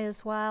polymer clay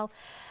as well.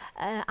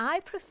 I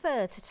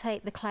prefer to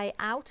take the clay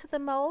out of the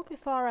mould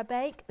before I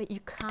bake, but you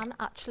can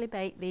actually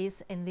bake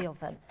these in the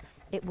oven.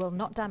 It will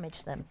not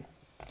damage them.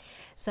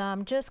 So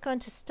I'm just going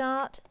to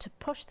start to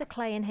push the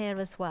clay in here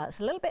as well. It's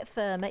a little bit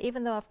firmer,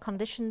 even though I've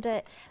conditioned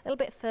it, a little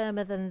bit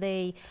firmer than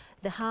the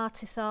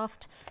hearty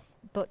soft.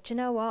 But you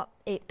know what?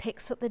 It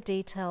picks up the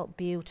detail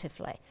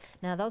beautifully.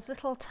 Now those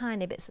little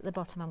tiny bits at the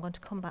bottom, I'm going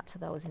to come back to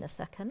those in a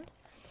second.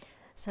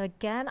 So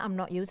again, I'm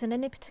not using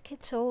any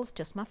particular tools,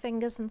 just my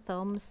fingers and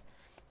thumbs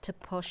to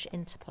push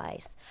into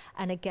place.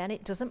 And again,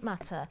 it doesn't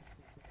matter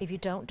if you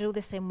don't do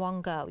this in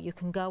one go. You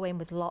can go in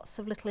with lots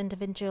of little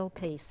individual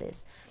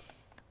pieces.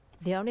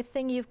 The only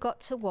thing you've got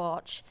to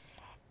watch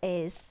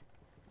is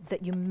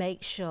that you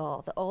make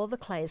sure that all the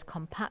clay is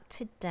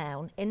compacted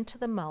down into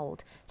the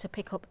mould to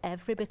pick up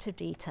every bit of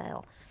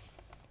detail.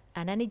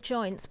 And any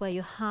joints where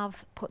you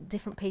have put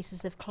different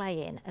pieces of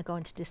clay in are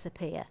going to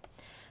disappear.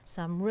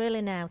 So I'm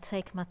really now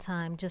taking my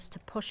time just to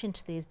push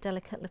into these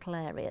delicate little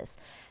areas.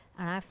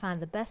 And I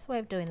find the best way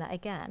of doing that,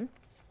 again,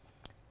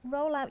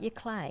 roll out your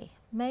clay,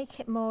 make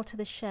it more to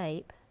the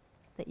shape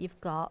that you've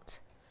got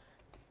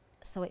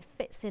so it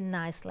fits in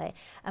nicely.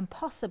 And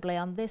possibly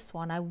on this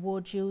one I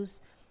would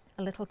use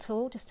a little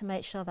tool just to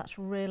make sure that's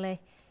really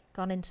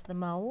gone into the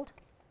mould.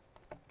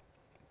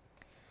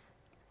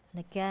 And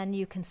again,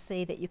 you can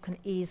see that you can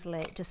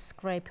easily just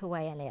scrape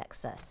away any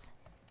excess.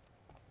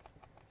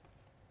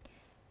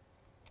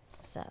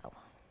 So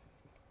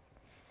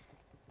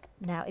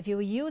now if you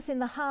were using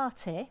the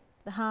hearty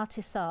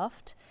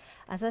soft,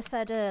 as I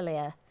said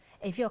earlier,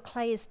 if your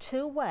clay is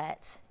too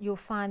wet, you'll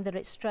find that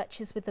it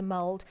stretches with the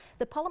mould.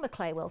 The polymer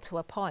clay will to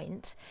a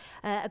point.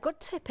 A good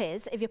tip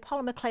is, if your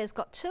polymer clay has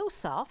got too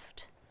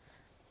soft,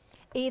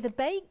 either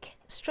bake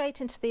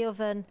straight into the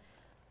oven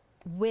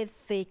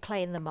with the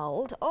clay in the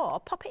mould or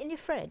pop it in your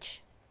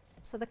fridge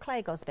so the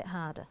clay goes a bit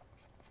harder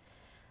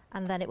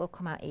and then it will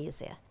come out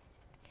easier.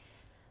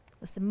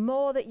 Because the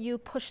more that you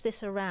push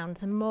this around,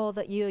 the more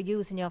that you're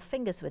using your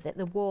fingers with it,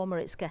 the warmer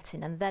it's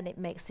getting, and then it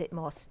makes it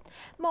more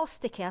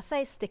sticky. I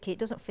say sticky, it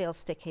doesn't feel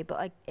sticky,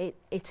 but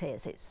it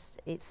is.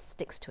 It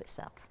sticks to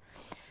itself.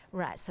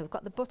 Right, so we've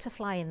got the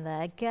butterfly in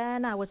there.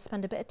 Again, I would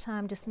spend a bit of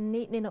time just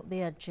neatening up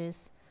the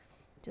edges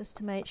just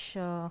to make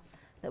sure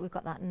that we've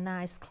got that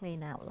nice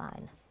clean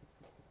outline.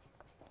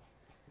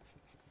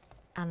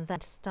 And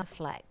then start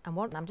fleck. And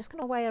I'm just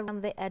going to weigh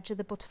around the edge of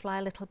the butterfly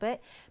a little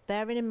bit,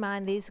 bearing in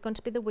mind these are going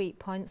to be the weak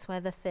points where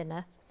they're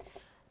thinner.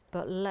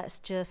 But let's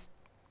just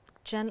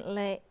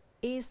gently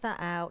ease that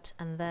out,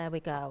 and there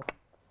we go.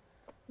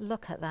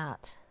 Look at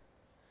that.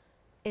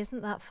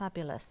 Isn't that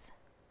fabulous?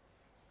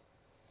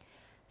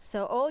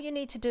 So all you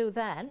need to do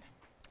then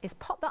is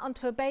pop that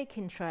onto a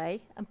baking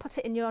tray and put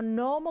it in your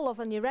normal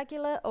oven, your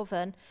regular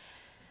oven.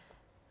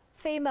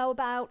 Fimo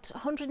about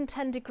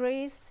 110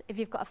 degrees if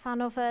you've got a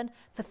fan oven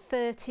for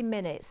 30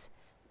 minutes.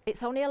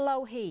 It's only a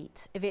low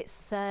heat. If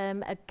it's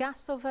a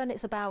gas oven,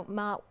 it's about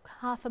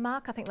half a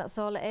mark, I think that's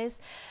all it is.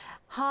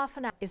 Half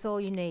an hour is all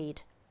you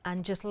need,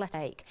 and just let it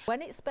bake.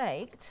 When it's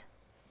baked,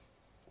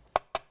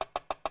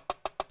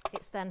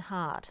 it's then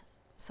hard,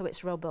 so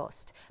it's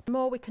robust. The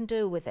more we can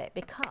do with it,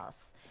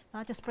 because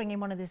I'll just bring in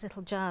one of these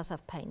little jars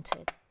I've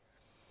painted.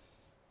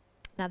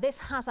 Now this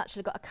has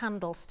actually got a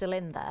candle still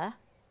in there,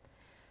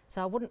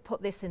 so I wouldn't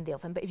put this in the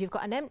oven, but if you've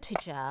got an empty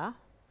jar,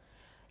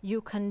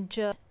 you can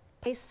just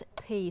place this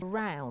piece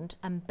round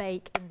and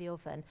bake in the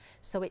oven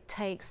so it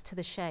takes to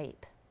the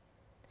shape.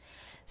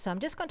 So I'm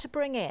just going to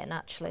bring in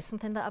actually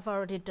something that I've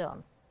already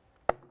done.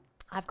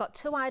 I've got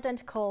two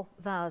identical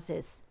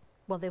vases.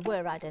 Well, they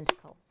were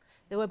identical.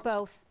 They were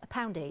both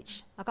 £1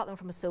 each. I got them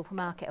from a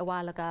supermarket a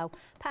while ago,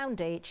 £1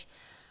 each.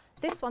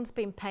 This one's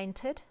been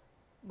painted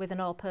with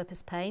an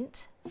all-purpose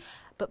paint,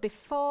 but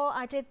before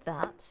I did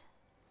that,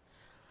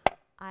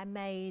 I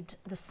made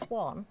the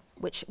swan,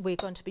 which we're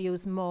going to be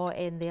using more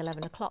in the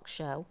 11 o'clock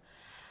show,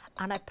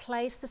 and I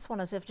placed the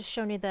swan, as I've just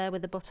shown you there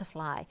with the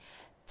butterfly,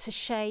 to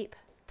shape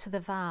to the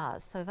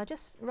vase. So if I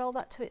just roll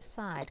that to its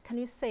side, can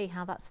you see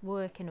how that's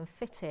working and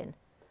fitting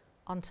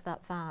onto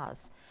that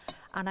vase?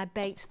 And I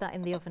baked that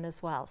in the oven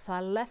as well. So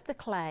I left the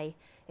clay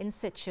in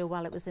situ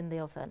while it was in the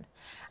oven.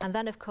 And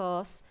then of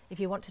course, if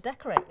you want to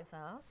decorate your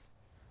vase,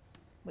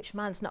 which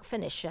mine's not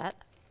finished yet,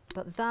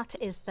 but that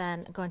is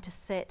then going to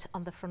sit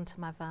on the front of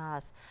my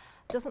vase.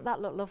 Doesn't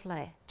that look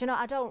lovely? Do you know,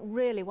 I don't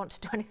really want to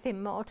do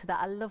anything more to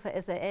that. I love it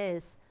as it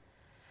is.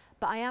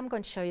 But I am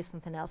going to show you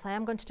something else. I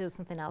am going to do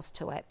something else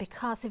to it,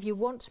 because if you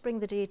want to bring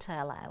the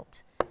detail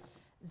out,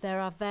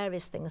 there are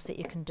various things that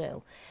you can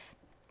do.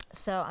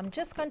 So I'm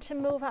just going to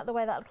move out the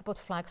way that little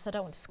butterfly, because I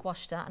don't want to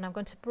squash that, and I'm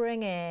going to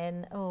bring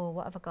in, oh,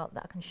 what have I got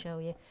that I can show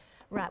you?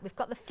 Right, we've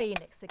got the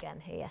phoenix again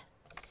here.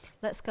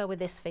 Let's go with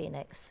this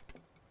phoenix.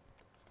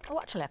 Oh,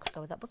 actually, I could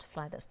go with that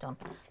butterfly that's done.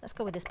 Let's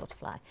go with this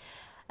butterfly.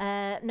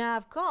 Now,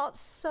 I've got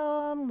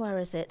some, where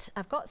is it?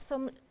 I've got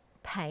some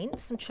paint,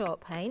 some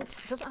chalk paint.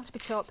 It doesn't have to be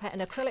chalk paint, an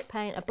acrylic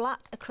paint, a black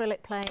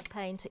acrylic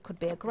paint. It could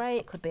be a grey,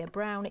 it could be a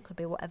brown, it could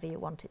be whatever you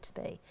want it to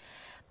be.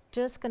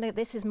 Just going to,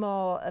 this is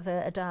more of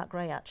a dark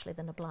grey actually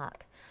than a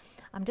black.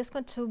 I'm just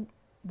going to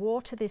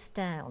water this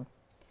down.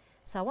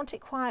 So I want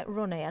it quite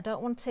runny. I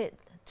don't want it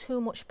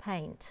too much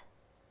paint.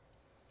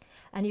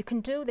 And you can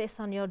do this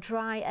on your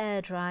dry,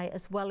 air dry,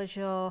 as well as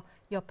your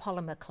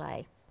polymer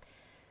clay.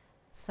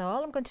 So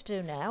all I'm going to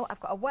do now, I've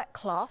got a wet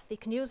cloth. You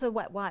can use a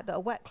wet wipe, but a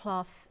wet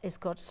cloth is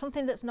good.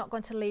 Something that's not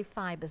going to leave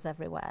fibres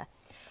everywhere.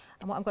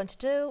 And what I'm going to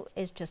do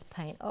is just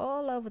paint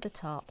all over the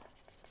top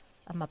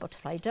of my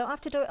butterfly. You don't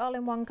have to do it all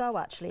in one go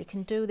actually. You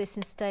can do this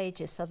in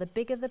stages. So the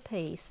bigger the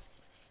piece,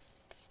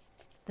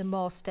 the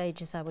more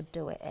stages I would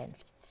do it in.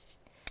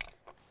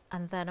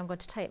 And then I'm going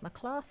to take my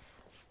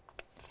cloth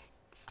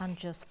and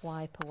just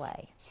wipe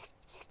away.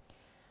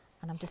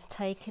 And I'm just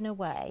taking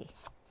away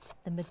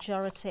the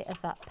majority of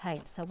that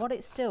paint. So what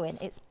it's doing,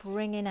 it's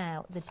bringing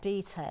out the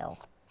detail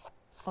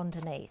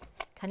underneath.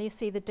 Can you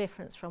see the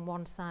difference from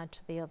one side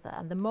to the other?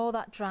 And the more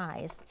that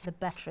dries, the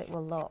better it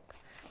will look.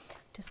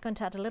 Just going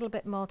to add a little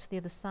bit more to the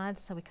other side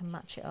so we can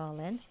match it all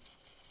in.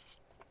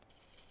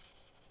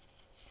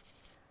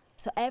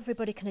 So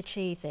everybody can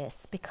achieve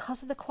this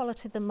because of the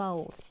quality of the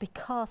moulds,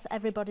 because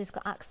everybody's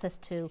got access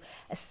to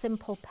a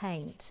simple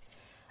paint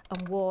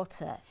and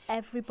water.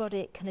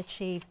 Everybody can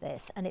achieve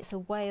this, and it's a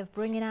way of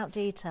bringing out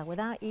detail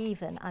without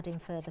even adding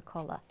further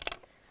colour.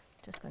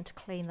 Just going to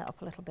clean that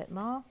up a little bit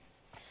more.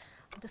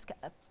 I'll just get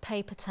a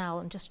paper towel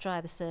and just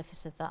dry the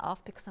surface of that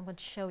off, because I'm going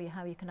to show you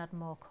how you can add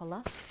more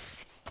colour.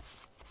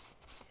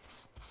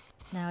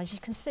 Now, as you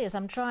can see, as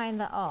I'm drying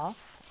that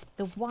off,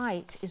 the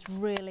white is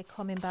really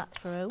coming back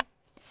through.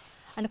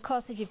 And of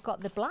course, if you've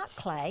got the black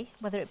clay,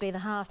 whether it be the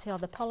hearty or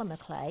the polymer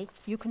clay,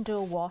 you can do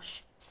a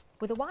wash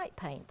with a white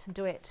paint and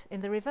do it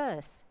in the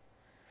reverse.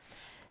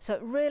 So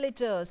it really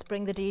does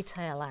bring the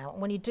detail out.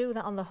 And when you do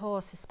that on the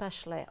horse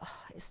especially,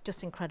 oh, it's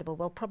just incredible.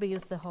 We'll probably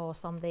use the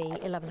horse on the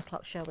 11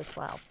 o'clock show as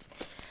well.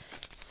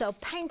 So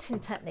painting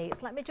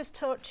techniques, let me just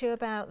talk to you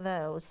about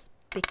those,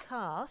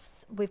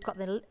 because we've got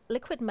the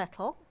liquid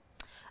metal.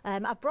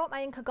 I've brought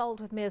my Inca Gold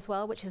with me as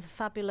well, which is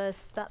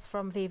fabulous. That's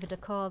from Viva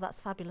Decor. That's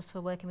fabulous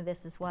for working with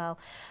this as well.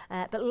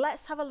 But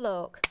let's have a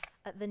look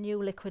at the new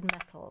liquid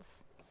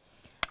metals,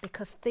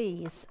 because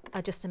these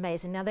are just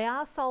amazing. Now, they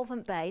are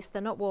solvent based.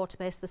 They're not water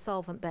based, they're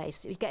solvent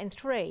based. You're getting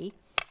 3.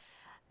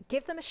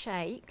 Give them a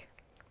shake.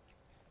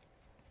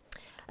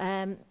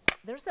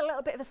 There's a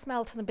little bit of a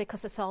smell to them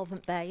because they're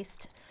solvent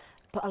based,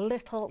 but a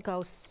little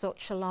goes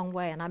such a long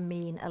way, and I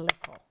mean a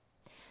little.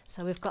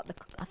 So we've got the,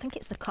 I think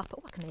it's the copper,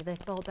 I can hear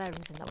the ball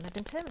bearings in that one. I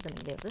didn't hear them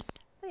in the others.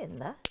 Are they in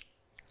there?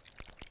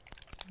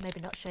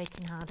 Maybe not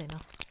shaking hard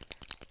enough.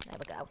 There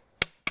we go.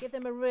 Give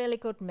them a really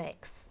good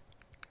mix.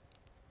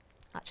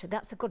 Actually,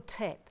 that's a good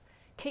tip.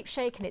 Keep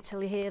shaking it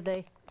till you hear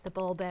the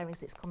ball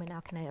bearings. It's coming,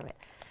 I can hear it.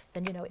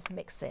 Then you know it's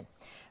mixing.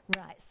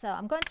 Right, so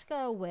I'm going to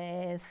go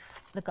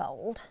with the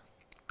gold.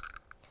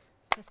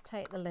 Just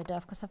take the lid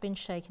off because I've been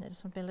shaking it.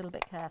 Just want to be a little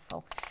bit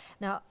careful.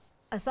 Now,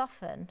 as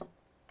often,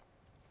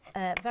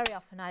 very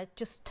often, I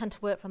just tend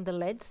to work from the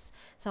lids.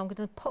 So I'm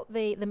going to put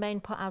the main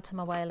pot out of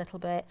my way a little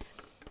bit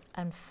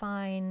and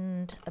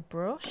find a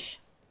brush.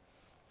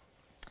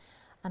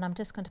 And I'm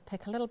just going to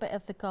pick a little bit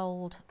of the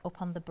gold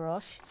up on the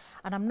brush.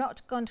 And I'm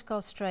not going to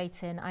go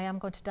straight in. I am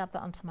going to dab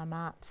that onto my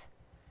mat,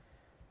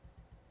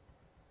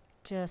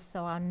 just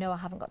so I know I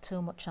haven't got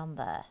too much on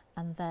there.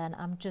 And then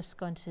I'm just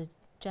going to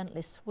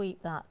gently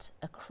sweep that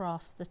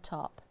across the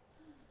top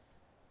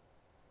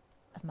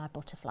of my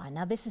butterfly.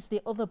 Now this is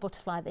the other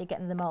butterfly that you get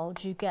in the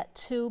mould. You get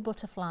 2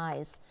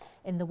 butterflies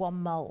in the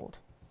one mould.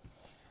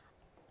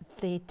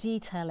 The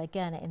detail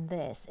again in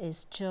this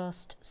is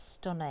just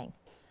stunning.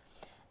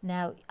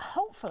 Now,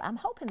 hopefully, I'm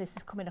hoping this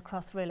is coming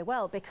across really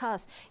well,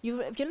 because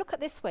if you look at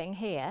this wing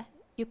here,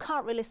 you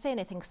can't really see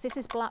anything because this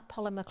is black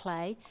polymer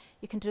clay.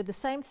 You can do the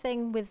same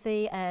thing with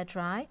the air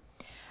dry,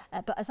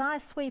 but as I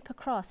sweep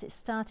across, it's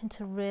starting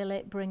to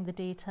really bring the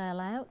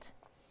detail out.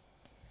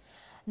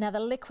 Now,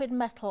 the liquid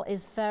metal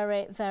is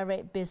very,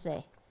 very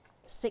busy.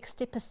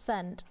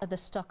 60% of the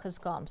stock has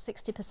gone.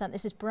 60%.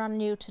 This is brand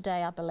new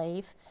today, I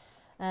believe.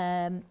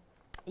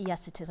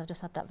 Yes, it is. I've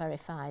just had that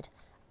verified.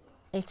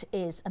 It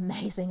is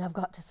amazing, I've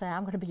got to say.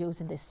 I'm going to be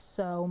using this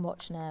so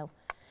much now.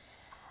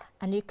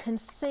 And you can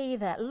see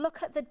that.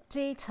 Look at the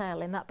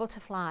detail in that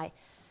butterfly.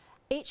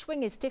 Each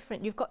wing is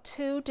different. You've got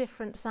 2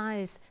 different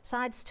sides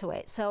to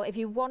it. So if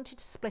you wanted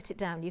to split it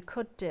down, you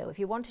could do. If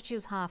you wanted to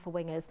use half a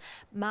wing, as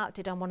Mark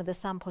did on one of the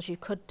samples, you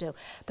could do.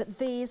 But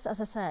these, as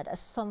I said, are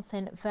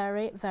something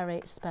very,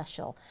 very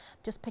special.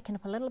 Just picking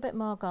up a little bit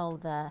more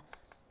gold there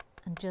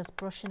and just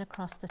brushing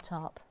across the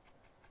top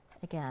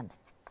again.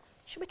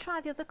 Should we try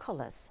the other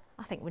colours?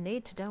 I think we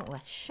need to, don't we?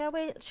 Shall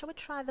we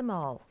try them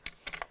all?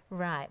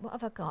 Right, what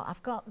have I got?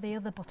 I've got the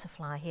other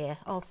butterfly here,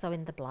 also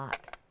in the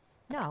black.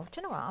 No,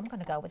 do you know what? I'm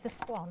going to go with the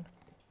swan.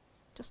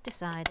 Just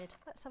decided.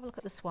 Let's have a look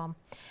at the swan.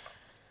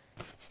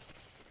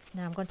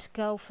 Now I'm going to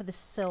go for the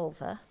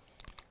silver.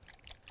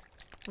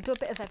 We'll do a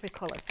bit of every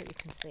colour so you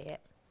can see it.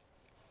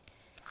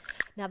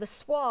 Now the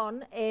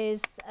swan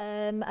is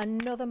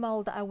another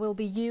mould that I will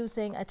be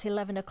using at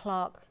 11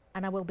 o'clock,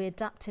 and I will be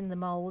adapting the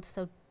mould,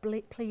 so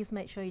please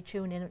make sure you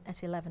tune in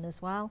at 11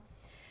 as well.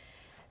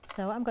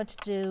 So what I'm going to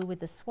do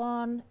with the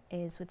swan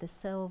is with the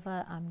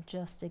silver, I'm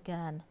just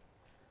again,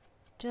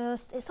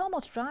 it's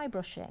almost dry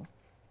brushing.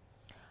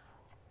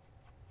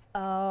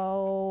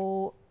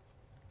 Oh,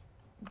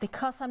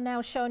 because I'm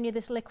now showing you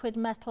this liquid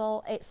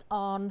metal, it's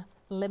on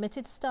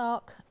limited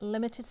stock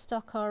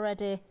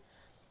already.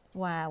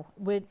 Wow,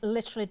 we're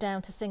literally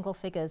down to single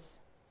figures.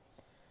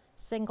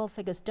 Single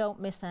figures, don't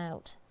miss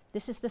out.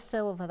 This is the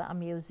silver that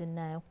I'm using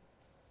now.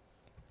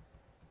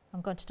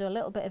 I'm going to do a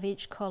little bit of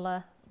each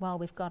colour while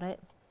we've got it.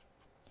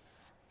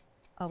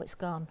 Oh, it's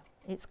gone.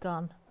 It's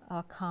gone. Oh,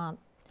 I can't.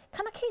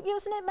 Can I keep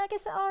using it, Meg?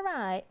 Is that all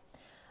right?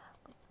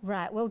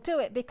 Right, we'll do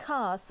it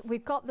because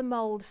we've got the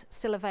mould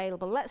still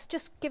available. Let's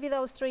just give you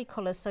those 3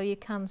 colours so you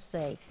can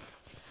see.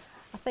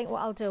 I think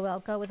what I'll do, I'll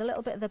go with a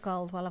little bit of the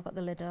gold while I've got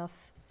the lid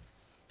off,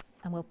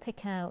 and we'll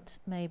pick out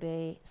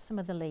maybe some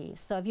of the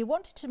leaves. So if you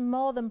wanted to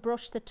more than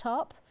brush the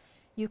top,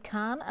 you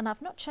can, and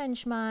I've not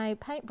changed my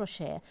paintbrush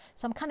here,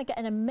 so I'm kind of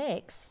getting a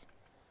mix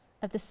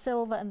of the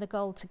silver and the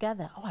gold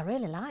together. Oh, I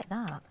really like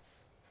that.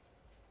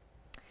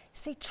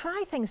 See,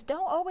 try things,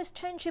 don't always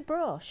change your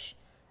brush.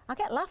 I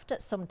get laughed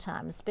at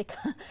sometimes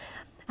because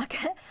I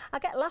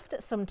get laughed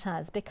at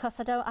sometimes because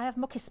I have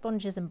mucky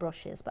sponges and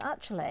brushes, but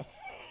actually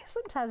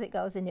sometimes it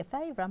goes in your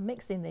favour. I'm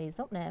mixing these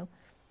up now.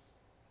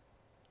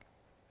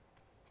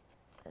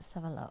 Let's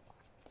have a look.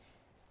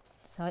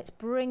 So it's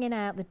bringing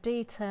out the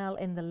detail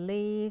in the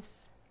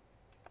leaves.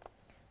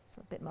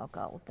 So a bit more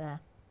gold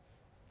there.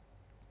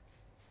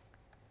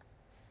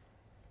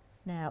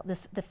 Now,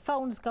 the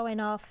phone's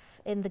going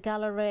off in the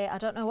gallery. I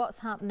don't know what's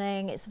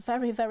happening. It's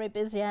very, very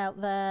busy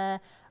out there.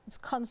 There's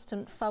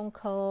constant phone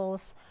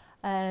calls,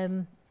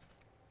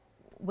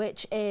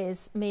 which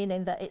is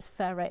meaning that it's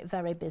very,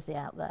 very busy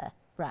out there.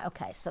 Right,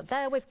 okay, so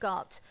there we've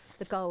got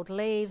the gold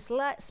leaves.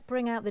 Let's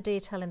bring out the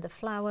detail in the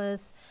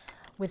flowers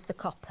with the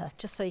copper,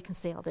 just so you can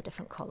see all the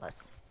different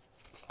colours.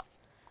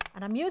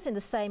 And I'm using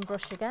the same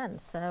brush again,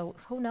 so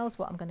who knows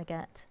what I'm going to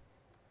get.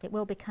 It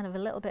will be kind of a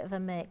little bit of a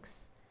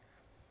mix.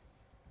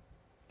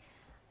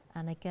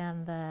 And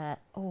again there,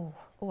 oh,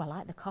 I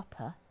like the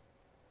copper.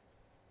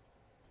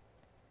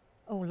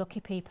 Oh, lucky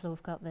people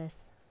who've got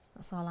this.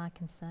 That's all I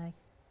can say.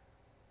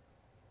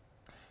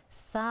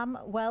 Sam,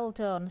 well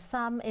done.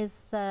 Sam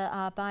is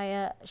our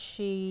buyer.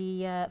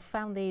 She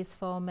found these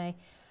for me.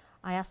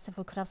 I asked if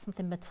we could have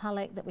something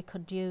metallic that we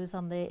could use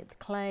on the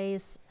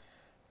clays.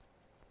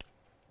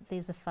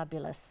 These are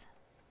fabulous.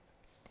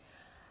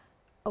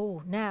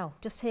 Oh, now,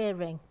 just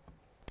hearing.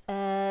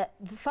 The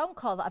phone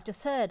call that I've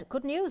just heard.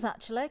 Good news,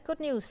 actually.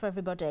 Good news for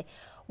everybody.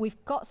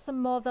 We've got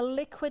some more of the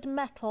liquid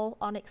metal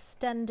on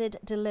extended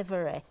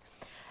delivery.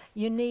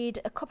 You need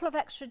a couple of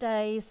extra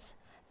days.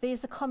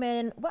 These are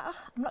coming, well,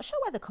 I'm not sure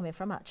where they're coming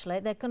from, actually.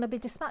 They're going to be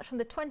dispatched from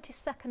the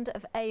 22nd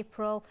of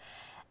April.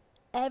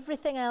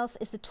 Everything else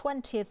is the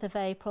 20th of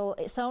April.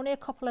 It's only a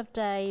couple of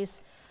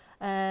days.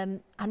 I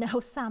know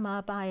Sam,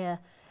 our buyer,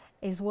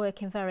 is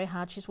working very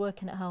hard. She's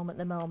working at home at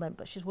the moment,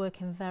 but she's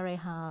working very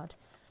hard.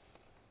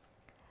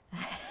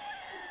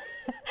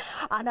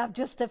 And I've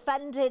just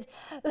offended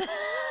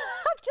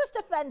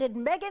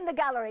Meg in the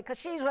gallery because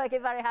she's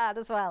working very hard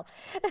as well.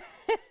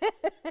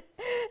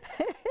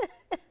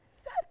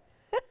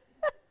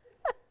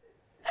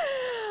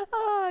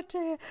 Oh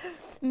dear,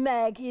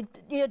 Meg,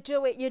 you're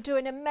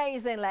doing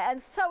amazingly,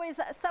 and so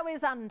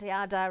is Andy,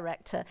 our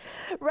director.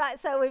 Right,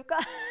 so we've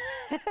got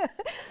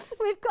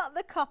we've got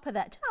the copper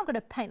there. I'm going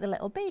to paint the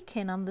little beak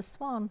in on the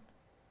swan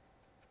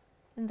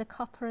in the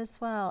copper as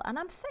well. And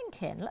I'm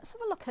thinking, let's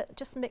have a look at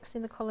just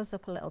mixing the colours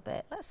up a little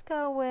bit. Let's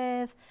go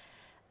with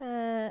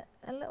a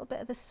little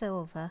bit of the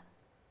silver.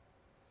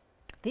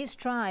 These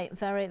dry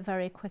very,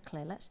 very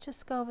quickly. Let's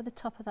just go over the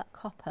top of that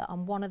copper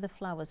on one of the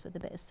flowers with a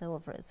bit of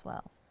silver as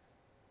well,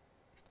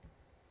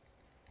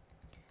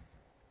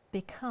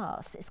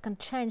 because it's going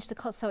to change the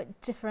colour so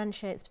it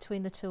differentiates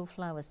between the two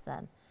flowers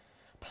then.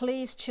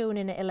 Please tune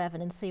in at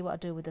 11 and see what I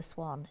do with the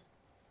swan.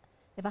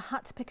 If I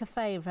had to pick a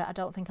favourite, I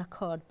don't think I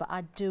could, but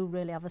I do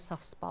really have a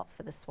soft spot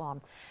for the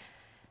swan.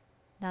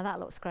 Now that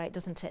looks great,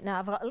 doesn't it? Now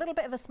I've got a little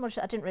bit of a smudge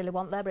that I didn't really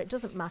want there, but it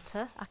doesn't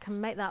matter. I can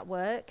make that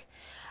work.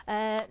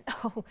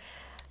 Oh,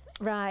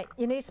 right,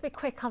 you need to be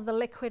quick on the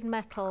liquid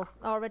metal.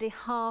 Already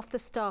half the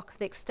stock,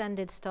 the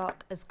extended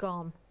stock, has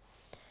gone.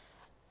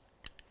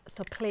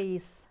 So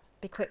please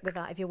be quick with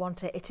that if you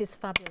want it. It is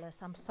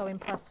fabulous. I'm so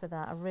impressed with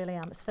that. I really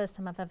am. It's the first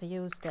time I've ever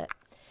used it.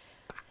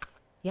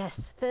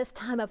 Yes, first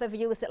time I've ever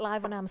used it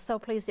live, and I'm so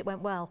pleased it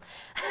went well.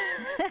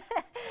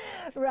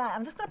 Right,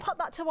 I'm just going to pop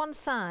that to one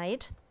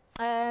side.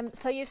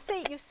 So you've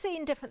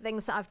seen different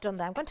things that I've done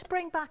there. I'm going to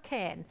bring back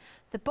in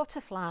the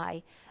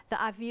butterfly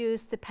that I've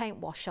used the paint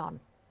wash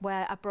on,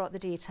 where I brought the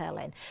detail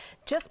in.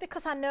 Just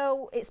because I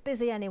know it's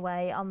busy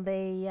anyway on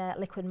the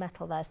liquid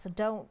metal there, so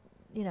don't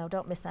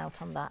miss out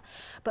on that.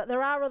 But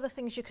there are other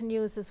things you can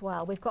use as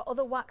well. We've got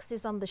other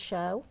waxes on the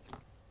show.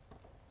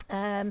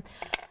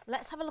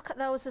 Let's have a look at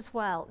those as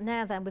well.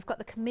 Now then, we've got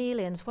the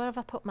chameleons. Where have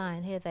I put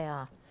mine? Here they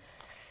are.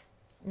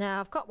 Now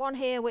I've got one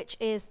here which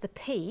is the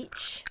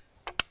peach.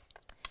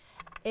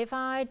 If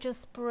I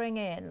just bring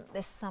in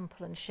this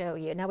sample and show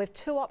you. Now we have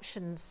two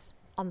options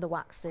on the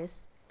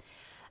waxes.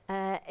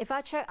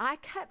 I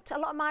kept a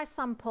lot of my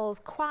samples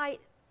quite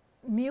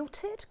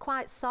muted,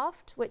 quite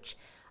soft, which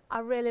I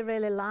really,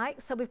 really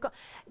like. So we've got,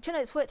 do you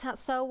know, it's worked out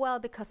so well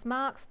because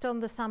Mark's done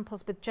the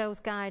samples with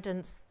Joe's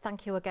guidance.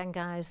 Thank you again,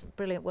 guys.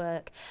 Brilliant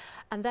work.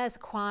 And there's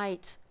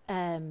quite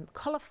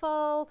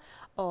colourful,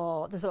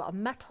 or there's a lot of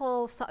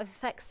metal sort of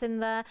effects in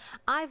there.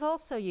 I've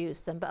also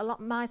used them, but a lot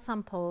of my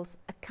samples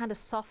are kind of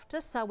softer,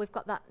 so we've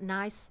got that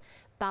nice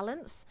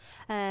balance.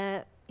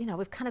 You know,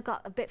 we've kind of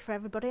got a bit for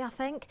everybody, I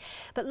think.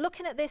 But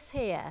looking at this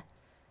here,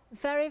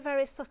 very,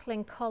 very subtle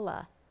in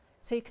colour.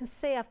 So you can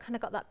see I've kind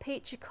of got that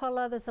peachy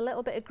colour. There's a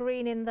little bit of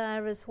green in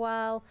there as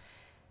well.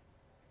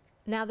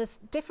 Now there's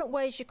different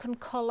ways you can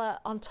colour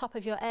on top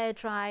of your air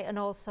dry and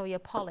also your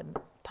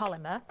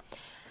polymer.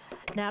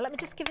 Now let me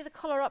just give you the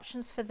colour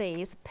options for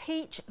these.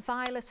 Peach,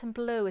 violet and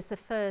blue is the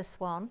first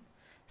one.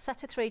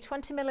 Set of 3,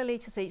 20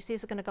 millilitres each.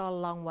 These are going to go a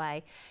long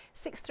way.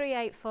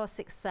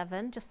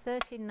 638467, just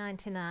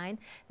 $13.99.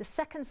 The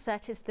second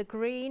set is the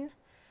green,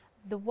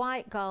 the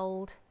white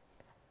gold,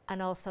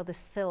 and also the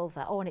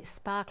silver. Oh, and it's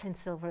sparkling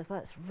silver as well.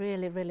 It's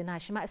really, really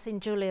nice. You might have seen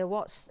Julia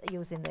Watts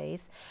using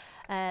these.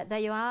 There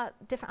you are,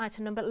 different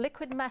item number.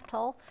 Liquid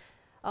metal,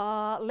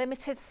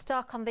 limited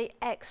stock on the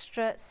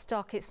extra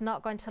stock. It's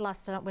not going to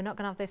last. We're not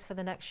going to have this for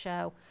the next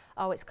show.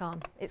 Oh, it's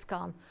gone. It's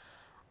gone.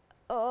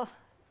 Oh,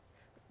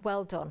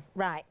 well done.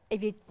 Right,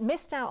 if you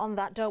missed out on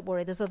that, don't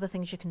worry. There's other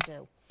things you can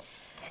do.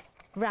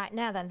 Right,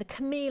 now then, the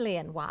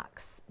chameleon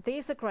wax.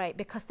 These are great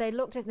because they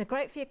look different. They're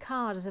great for your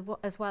card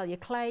as well. Your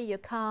clay, your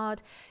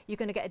card, you're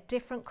going to get a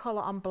different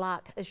colour on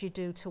black as you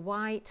do to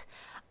white.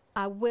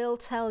 I will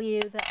tell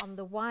you that on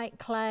the white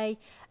clay,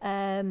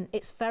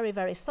 it's very,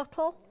 very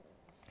subtle.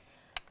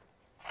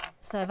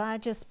 So if I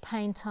just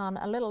paint on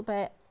a little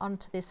bit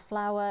onto this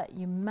flower,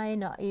 you may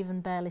not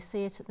even barely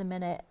see it at the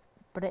minute,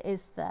 but it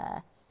is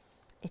there.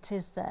 It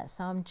is there.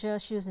 So I'm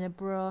just using a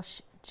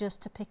brush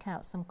just to pick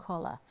out some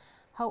colour.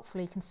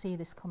 Hopefully you can see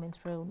this coming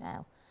through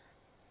now.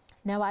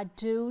 Now I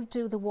do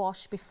the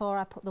wash before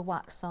I put the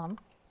wax on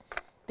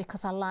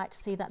because I like to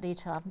see that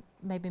detail. I've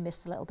maybe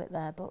missed a little bit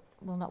there, but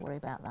we'll not worry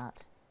about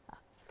that.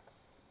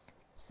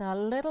 So a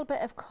little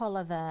bit of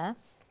colour there.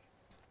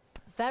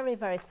 Very,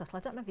 very subtle. I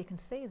don't know if you can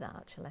see that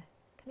actually.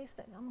 Can you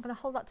see? I'm going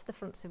to hold that to the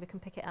front so we can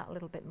pick it out a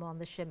little bit more on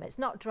the shimmer. It's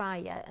not dry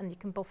yet, and you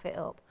can buff it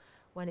up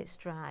when it's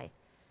dry.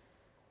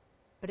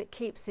 But it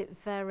keeps it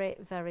very,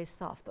 very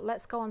soft. But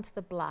let's go on to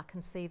the black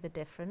and see the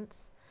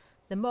difference.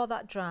 The more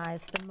that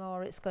dries, the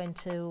more it's going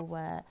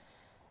to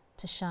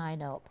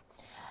shine up.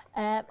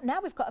 Now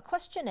we've got a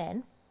question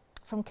in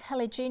from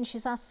Kelly Jean.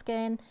 She's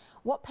asking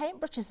what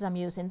paintbrushes I'm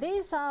using.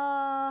 These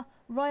are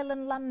Royal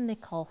and Land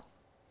Nickel,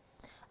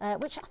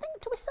 which I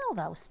think, do we sell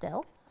those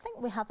still? I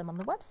think we have them on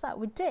the website.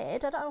 We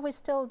did. I don't know if we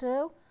still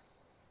do.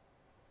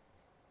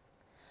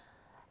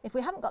 If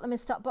we haven't got them in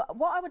stock, but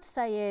what I would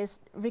say is,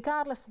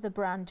 regardless of the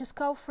brand, just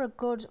go for a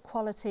good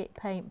quality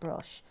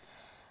paintbrush.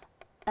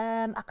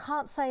 I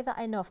can't say that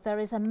enough. There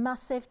is a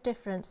massive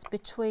difference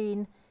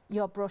between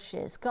your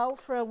brushes. Go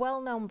for a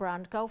well-known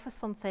brand. Go for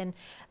something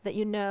that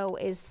you know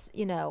is,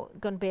 you know,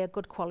 going to be a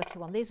good quality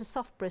one. These are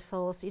soft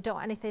bristles. You don't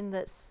want anything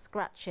that's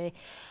scratchy.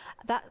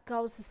 That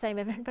goes the same.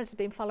 If anybody's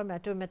been following me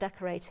doing my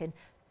decorating,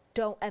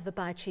 don't ever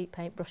buy cheap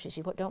paintbrushes.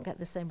 You don't get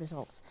the same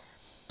results.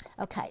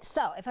 Okay,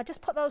 so if I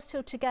just put those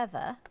two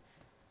together,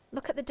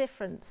 look at the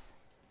difference.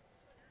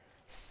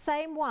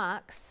 Same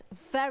wax,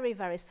 very,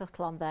 very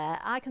subtle on there.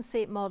 I can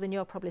see it more than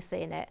you're probably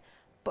seeing it,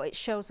 but it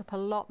shows up a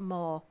lot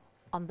more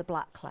on the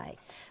black clay.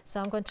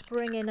 So I'm going to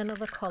bring in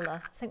another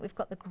colour. I think we've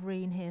got the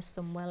green here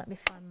somewhere. Let me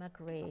find my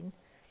green.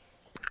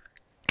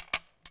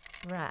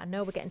 Right, I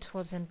know we're getting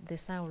towards the end of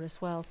this hour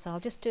as well, so I'll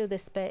just do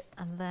this bit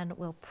and then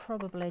we'll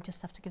probably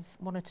just have to give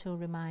one or two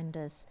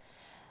reminders.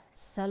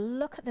 So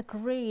look at the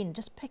green,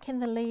 just picking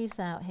the leaves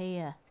out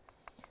here.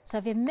 So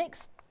if you've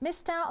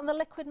missed out on the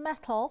liquid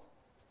metal,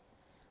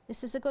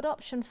 this is a good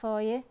option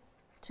for you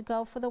to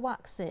go for the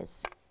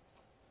waxes.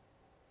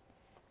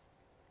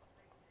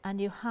 And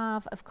you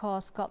have, of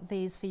course, got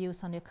these for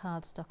use on your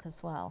cardstock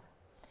as well.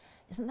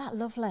 Isn't that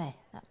lovely?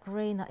 That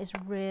green, that is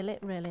really,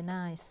 really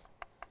nice.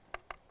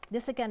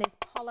 This again is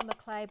polymer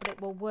clay, but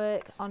it will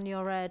work on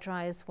your air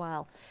dry as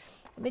well.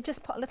 Let me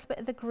just put a little bit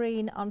of the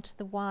green onto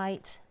the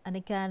white, and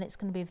again it's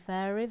going to be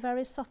very,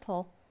 very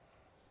subtle,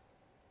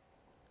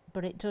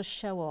 but it does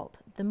show up.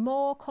 The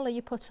more colour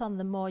you put on,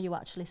 the more you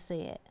actually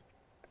see it.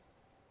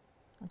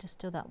 I'll just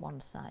do that one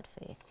side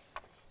for you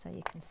so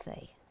you can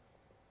see.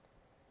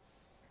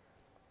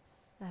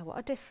 There, what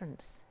a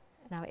difference.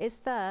 Now it is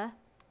there.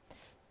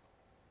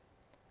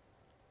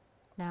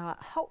 Now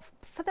I hope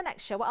for the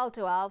next show what I'll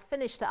do, I'll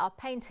finish that, I'll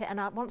paint it, and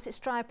once it's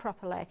dry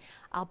properly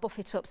I'll buff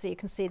it up so you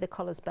can see the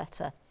colours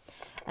better.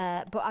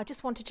 But I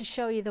just wanted to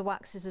show you the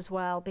waxes as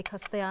well,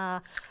 because they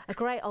are a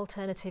great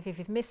alternative if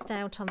you've missed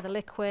out on the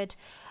liquid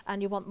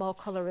and you want more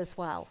colour as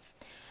well.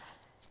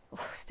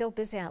 Oh, still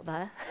busy out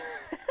there.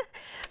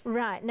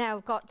 Right, now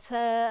I've got,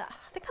 I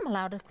think I'm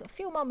allowed a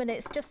few more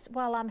minutes just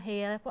while I'm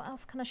here. What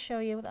else can I show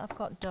you that I've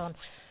got done?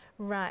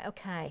 Right,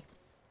 okay.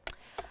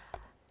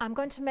 I'm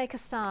going to make a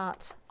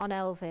start on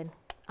Elvin,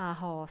 our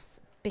horse,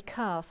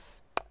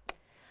 because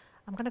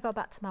I'm going to go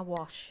back to my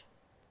wash,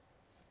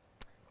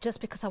 just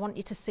because I want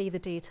you to see the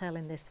detail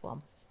in this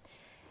one.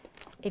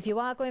 If you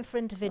are going for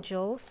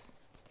individuals,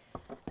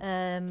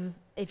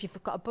 if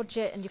you've got a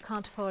budget and you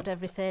can't afford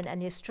everything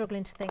and you're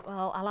struggling to think,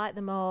 well, I like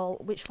them all,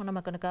 which one am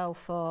I going to go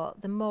for?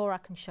 The more I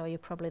can show you,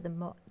 probably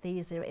the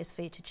easier it is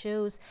for you to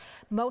choose.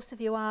 Most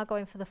of you are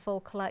going for the full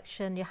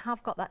collection. You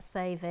have got that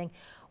saving.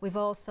 We've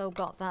also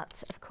got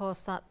that, of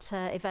course, that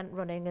event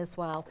running as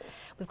well.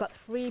 We've got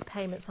 3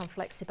 payments on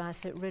FlexiBuy,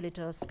 so it really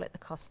does split the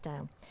cost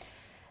down.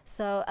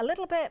 So a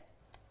little bit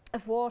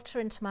of water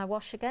into my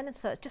wash again, and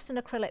so it's just an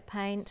acrylic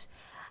paint.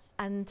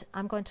 And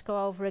I'm going to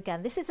go over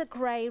again. This is a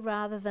grey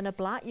rather than a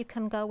black. You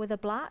can go with a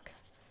black.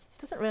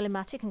 Doesn't really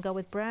matter. You can go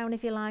with brown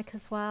if you like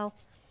as well.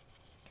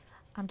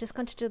 I'm just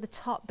going to do the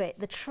top bit.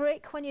 The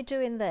trick when you're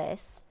doing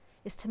this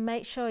is to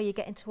make sure you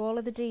get into all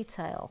of the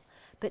detail,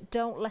 but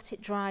don't let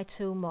it dry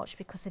too much,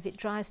 because if it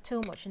dries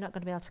too much, you're not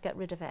going to be able to get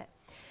rid of it.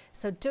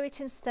 So do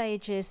it in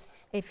stages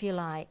if you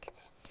like.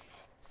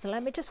 So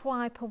let me just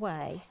wipe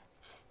away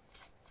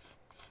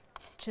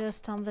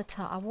just on the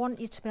top. I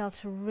want you to be able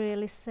to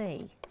really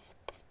see.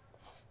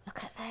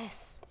 Look at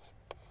this.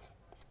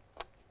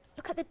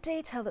 Look at the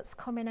detail that's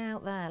coming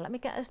out there. Let me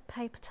get a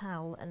paper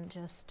towel and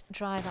just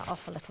dry that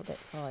off a little bit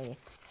for you.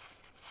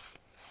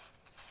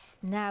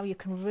 Now you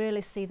can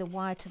really see the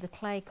white of the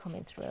clay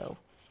coming through,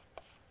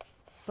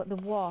 but the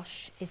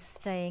wash is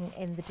staying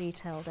in the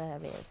detailed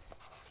areas.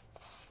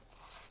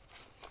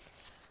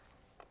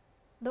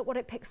 Look what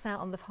it picks out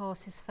on the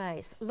horse's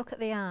face. Look at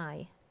the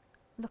eye.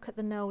 Look at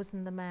the nose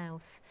and the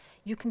mouth.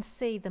 You can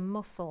see the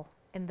muscle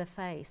in the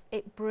face.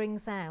 It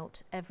brings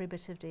out every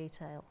bit of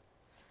detail.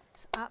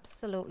 It's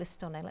absolutely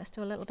stunning. Let's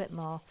do a little bit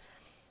more.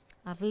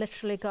 I've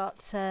literally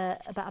got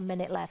about a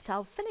minute left.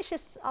 I'll finish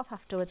this off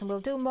afterwards and we'll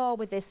do more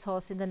with this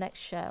horse in the next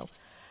show.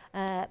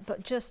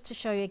 But just to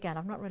show you again,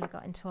 I've not really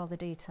got into all the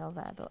detail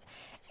there, but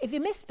if you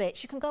miss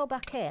bits, you can go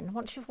back in.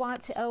 Once you've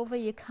wiped it over,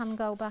 you can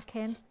go back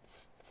in.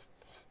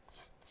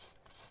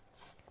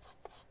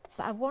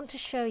 But I want to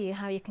show you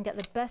how you can get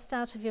the best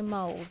out of your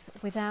moulds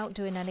without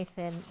doing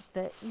anything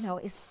that, you know,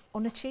 is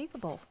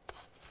unachievable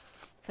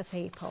for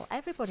people.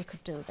 Everybody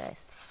could do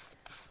this.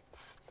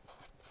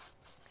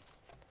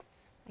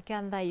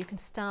 again there, you can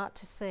start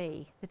to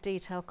see the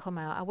detail come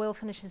out. I will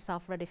finish this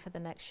off ready for the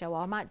next show,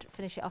 or I might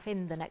finish it off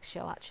in the next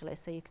show actually,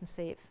 so you can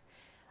see it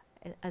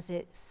as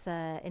it's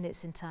in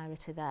its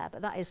entirety there.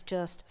 But that is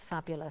just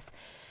fabulous.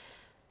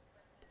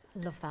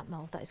 Love that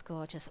mould, that is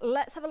gorgeous.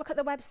 Let's have a look at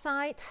the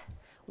website.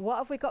 What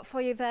have we got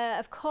for you there?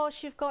 Of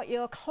course, you've got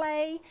your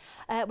clay.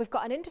 We've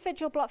got an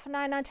individual block for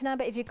 £9.99,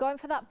 but if you're going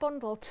for that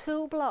bundle,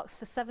 2 blocks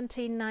for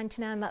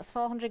 £17.99. That's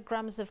 400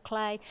 grams of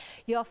clay.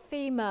 Your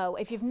fimo,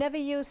 if you've never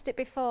used it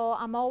before,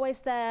 I'm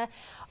always there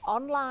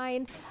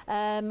online,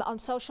 on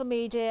social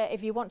media.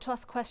 If you want to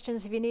ask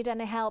questions, if you need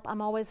any help,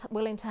 I'm always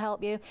willing to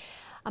help you.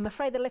 I'm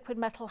afraid the liquid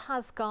metal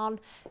has gone.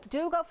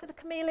 Do go for the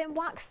chameleon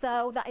wax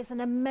though. That is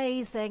an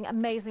amazing,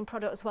 amazing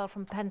product as well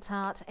from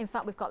Pentart. In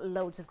fact, we've got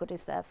loads of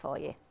goodies there for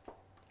you.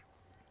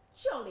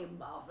 Jolly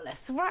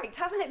marvellous. Right,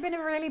 hasn't it been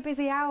a really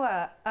busy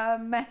hour?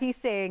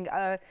 Amazing.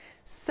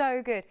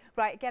 So good.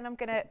 Right, again, I'm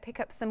going to pick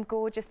up some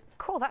gorgeous...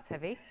 Cool, that's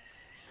heavy.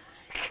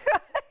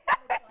 How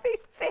heavy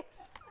is this?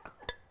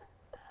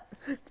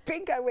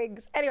 Bingo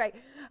wings. Anyway,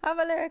 have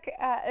a look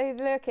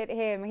at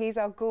him. He's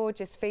our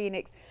gorgeous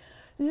phoenix.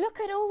 Look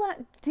at all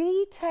that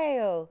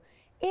detail.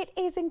 It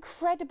is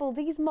incredible.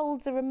 These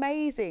moulds are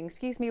amazing.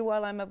 Excuse me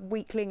while I'm a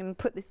weakling and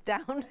put this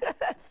down.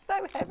 That's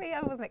so heavy.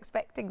 I wasn't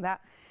expecting that.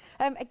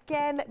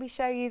 Again, let me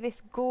show you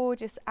this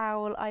gorgeous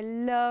owl. I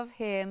love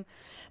him.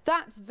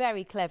 That's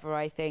very clever,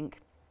 I think.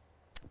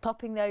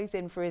 Popping those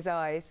in for his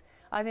eyes.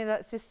 I think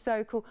that's just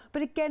so cool.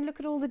 But again, look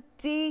at all the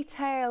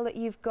detail that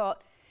you've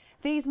got.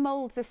 These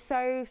moulds are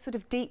so sort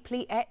of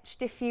deeply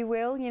etched, if you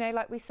will, you know,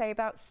 like we say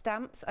about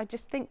stamps. I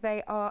just think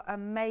they are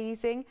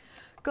amazing.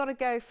 Got to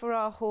go for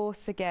our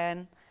horse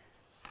again.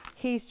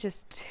 He's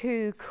just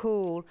too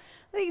cool.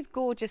 These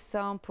gorgeous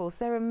samples,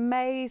 they're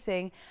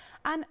amazing.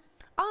 And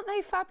aren't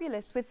they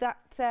fabulous with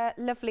that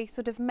lovely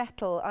sort of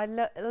metal,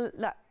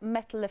 that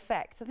metal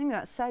effect? I think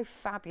that's so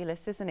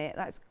fabulous, isn't it?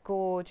 That's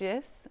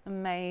gorgeous,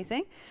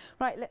 amazing.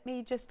 Right, let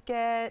me just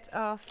get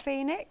our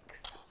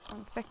phoenix.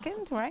 1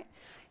 second, right.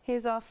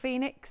 Here's our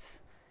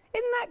phoenix.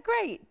 Isn't that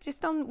great?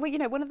 Just on, well, you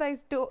know, one of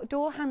those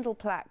door handle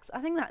plaques.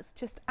 I think that's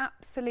just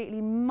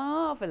absolutely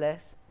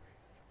marvellous.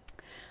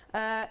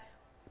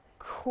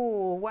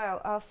 Cool.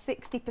 Well, our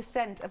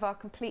 60% of our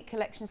complete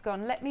collection's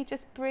gone. Let me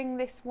just bring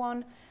this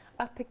one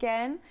up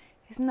again.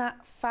 Isn't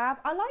that fab?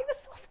 I like the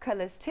soft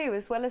colours too,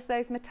 as well as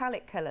those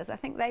metallic colours. I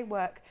think they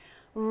work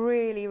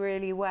really,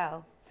 really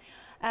well.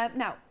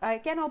 Now,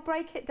 again, I'll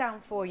break it down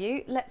for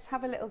you. Let's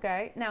have a little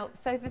go. Now,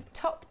 so the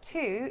top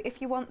 2,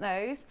 if you want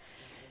those,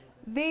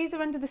 these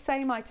are under the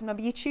same item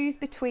number. You choose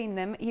between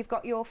them. You've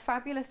got your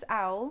fabulous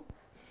owl,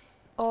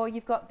 or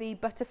you've got the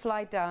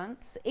butterfly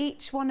dance.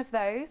 Each one of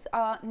those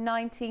are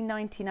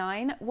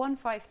 £19.99.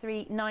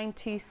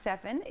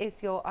 153927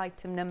 is your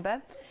item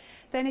number.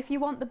 Then if you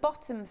want the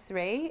bottom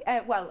 3,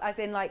 well, as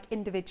in like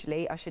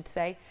individually, I should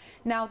say.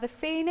 Now, the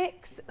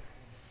Phoenix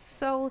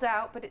sold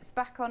out, but it's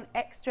back on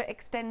extra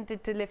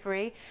extended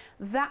delivery.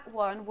 That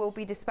one will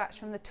be dispatched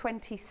from the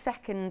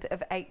 22nd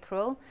of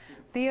April.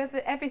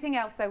 Everything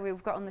else though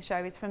we've got on the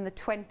show is from the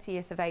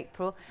 20th of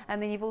April.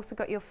 And then you've also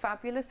got your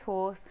fabulous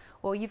horse,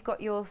 or you've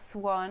got your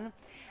swan,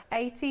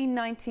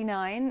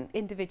 £18.99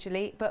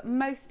 individually, but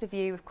most of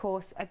you of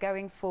course are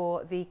going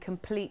for the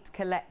complete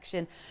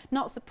collection.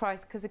 Not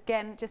surprised, because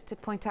again, just to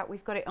point out,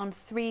 we've got it on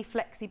 3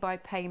 flexi-buy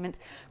payments.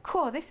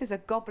 Cool, this is a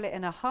goblet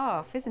and a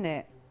half, isn't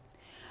it?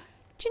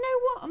 Do you know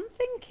what I'm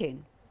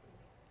thinking?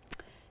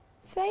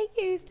 They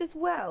used as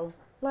well,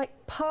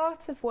 like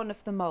part of one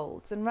of the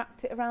moulds and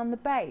wrapped it around the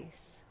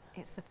base.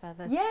 It's the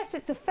feathers. Yes,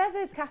 it's the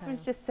feathers,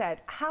 Kathryn's just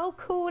said. How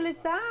cool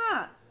is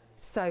that?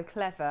 So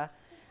clever.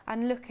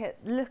 And look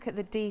at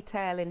the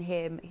detail in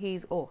him.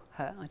 He's, or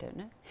her, I don't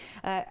know.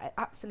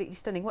 Absolutely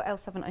stunning. What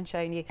else haven't I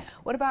shown you?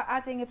 What about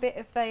adding a bit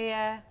of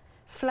the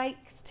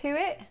flakes to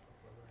it?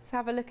 Let's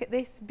have a look at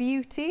this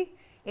beauty.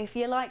 If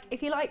you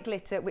like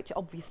glitter, which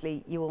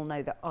obviously you all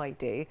know that I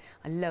do,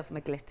 I love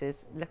my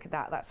glitters. Look at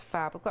that, that's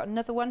fab. I've got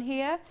another one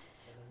here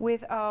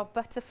with our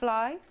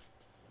butterfly,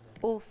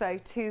 also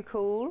too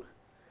cool.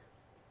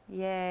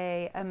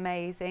 Yay,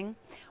 amazing.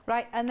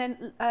 Right, and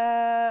then,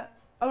 all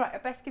right, I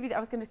best give you that. I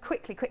was going to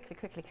quickly.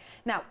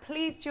 Now,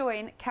 please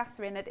join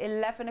Kathryn at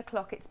 11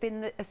 o'clock. It's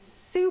been a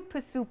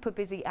super, super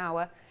busy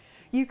hour.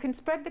 You can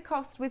spread the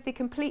cost with the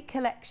complete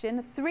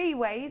collection 3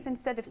 ways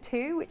instead of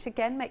 2, which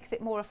again makes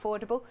it more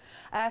affordable.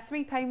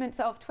 3 payments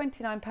of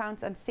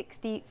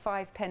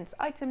 £29.65.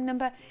 Item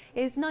number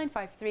is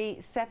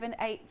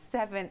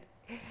 953787.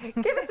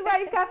 Give us a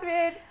wave,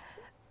 Kathryn.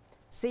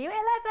 See you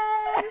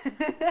at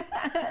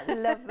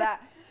 11. Love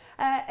that.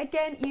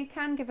 Again, you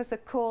can give us a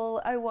call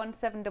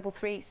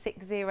 01733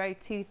 60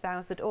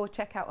 2000 or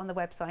check out on the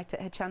website at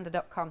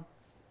hochanda.com.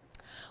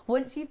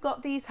 Once you've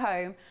got these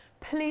home,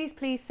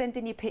 please send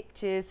in your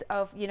pictures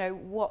of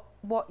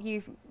what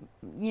you've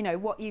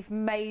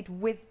made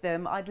with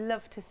them. I'd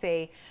love to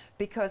see,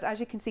 because as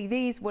you can see,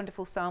 these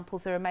wonderful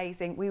samples are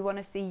amazing. We want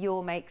to see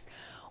your makes.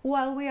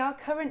 Well, we are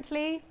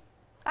currently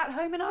at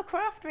home in our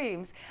craft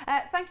rooms.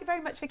 Thank you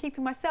very much for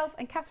keeping myself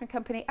and Kathryn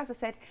company. As I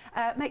said,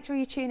 make sure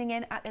you're tuning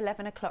in at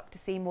 11 o'clock to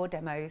see more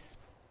demos.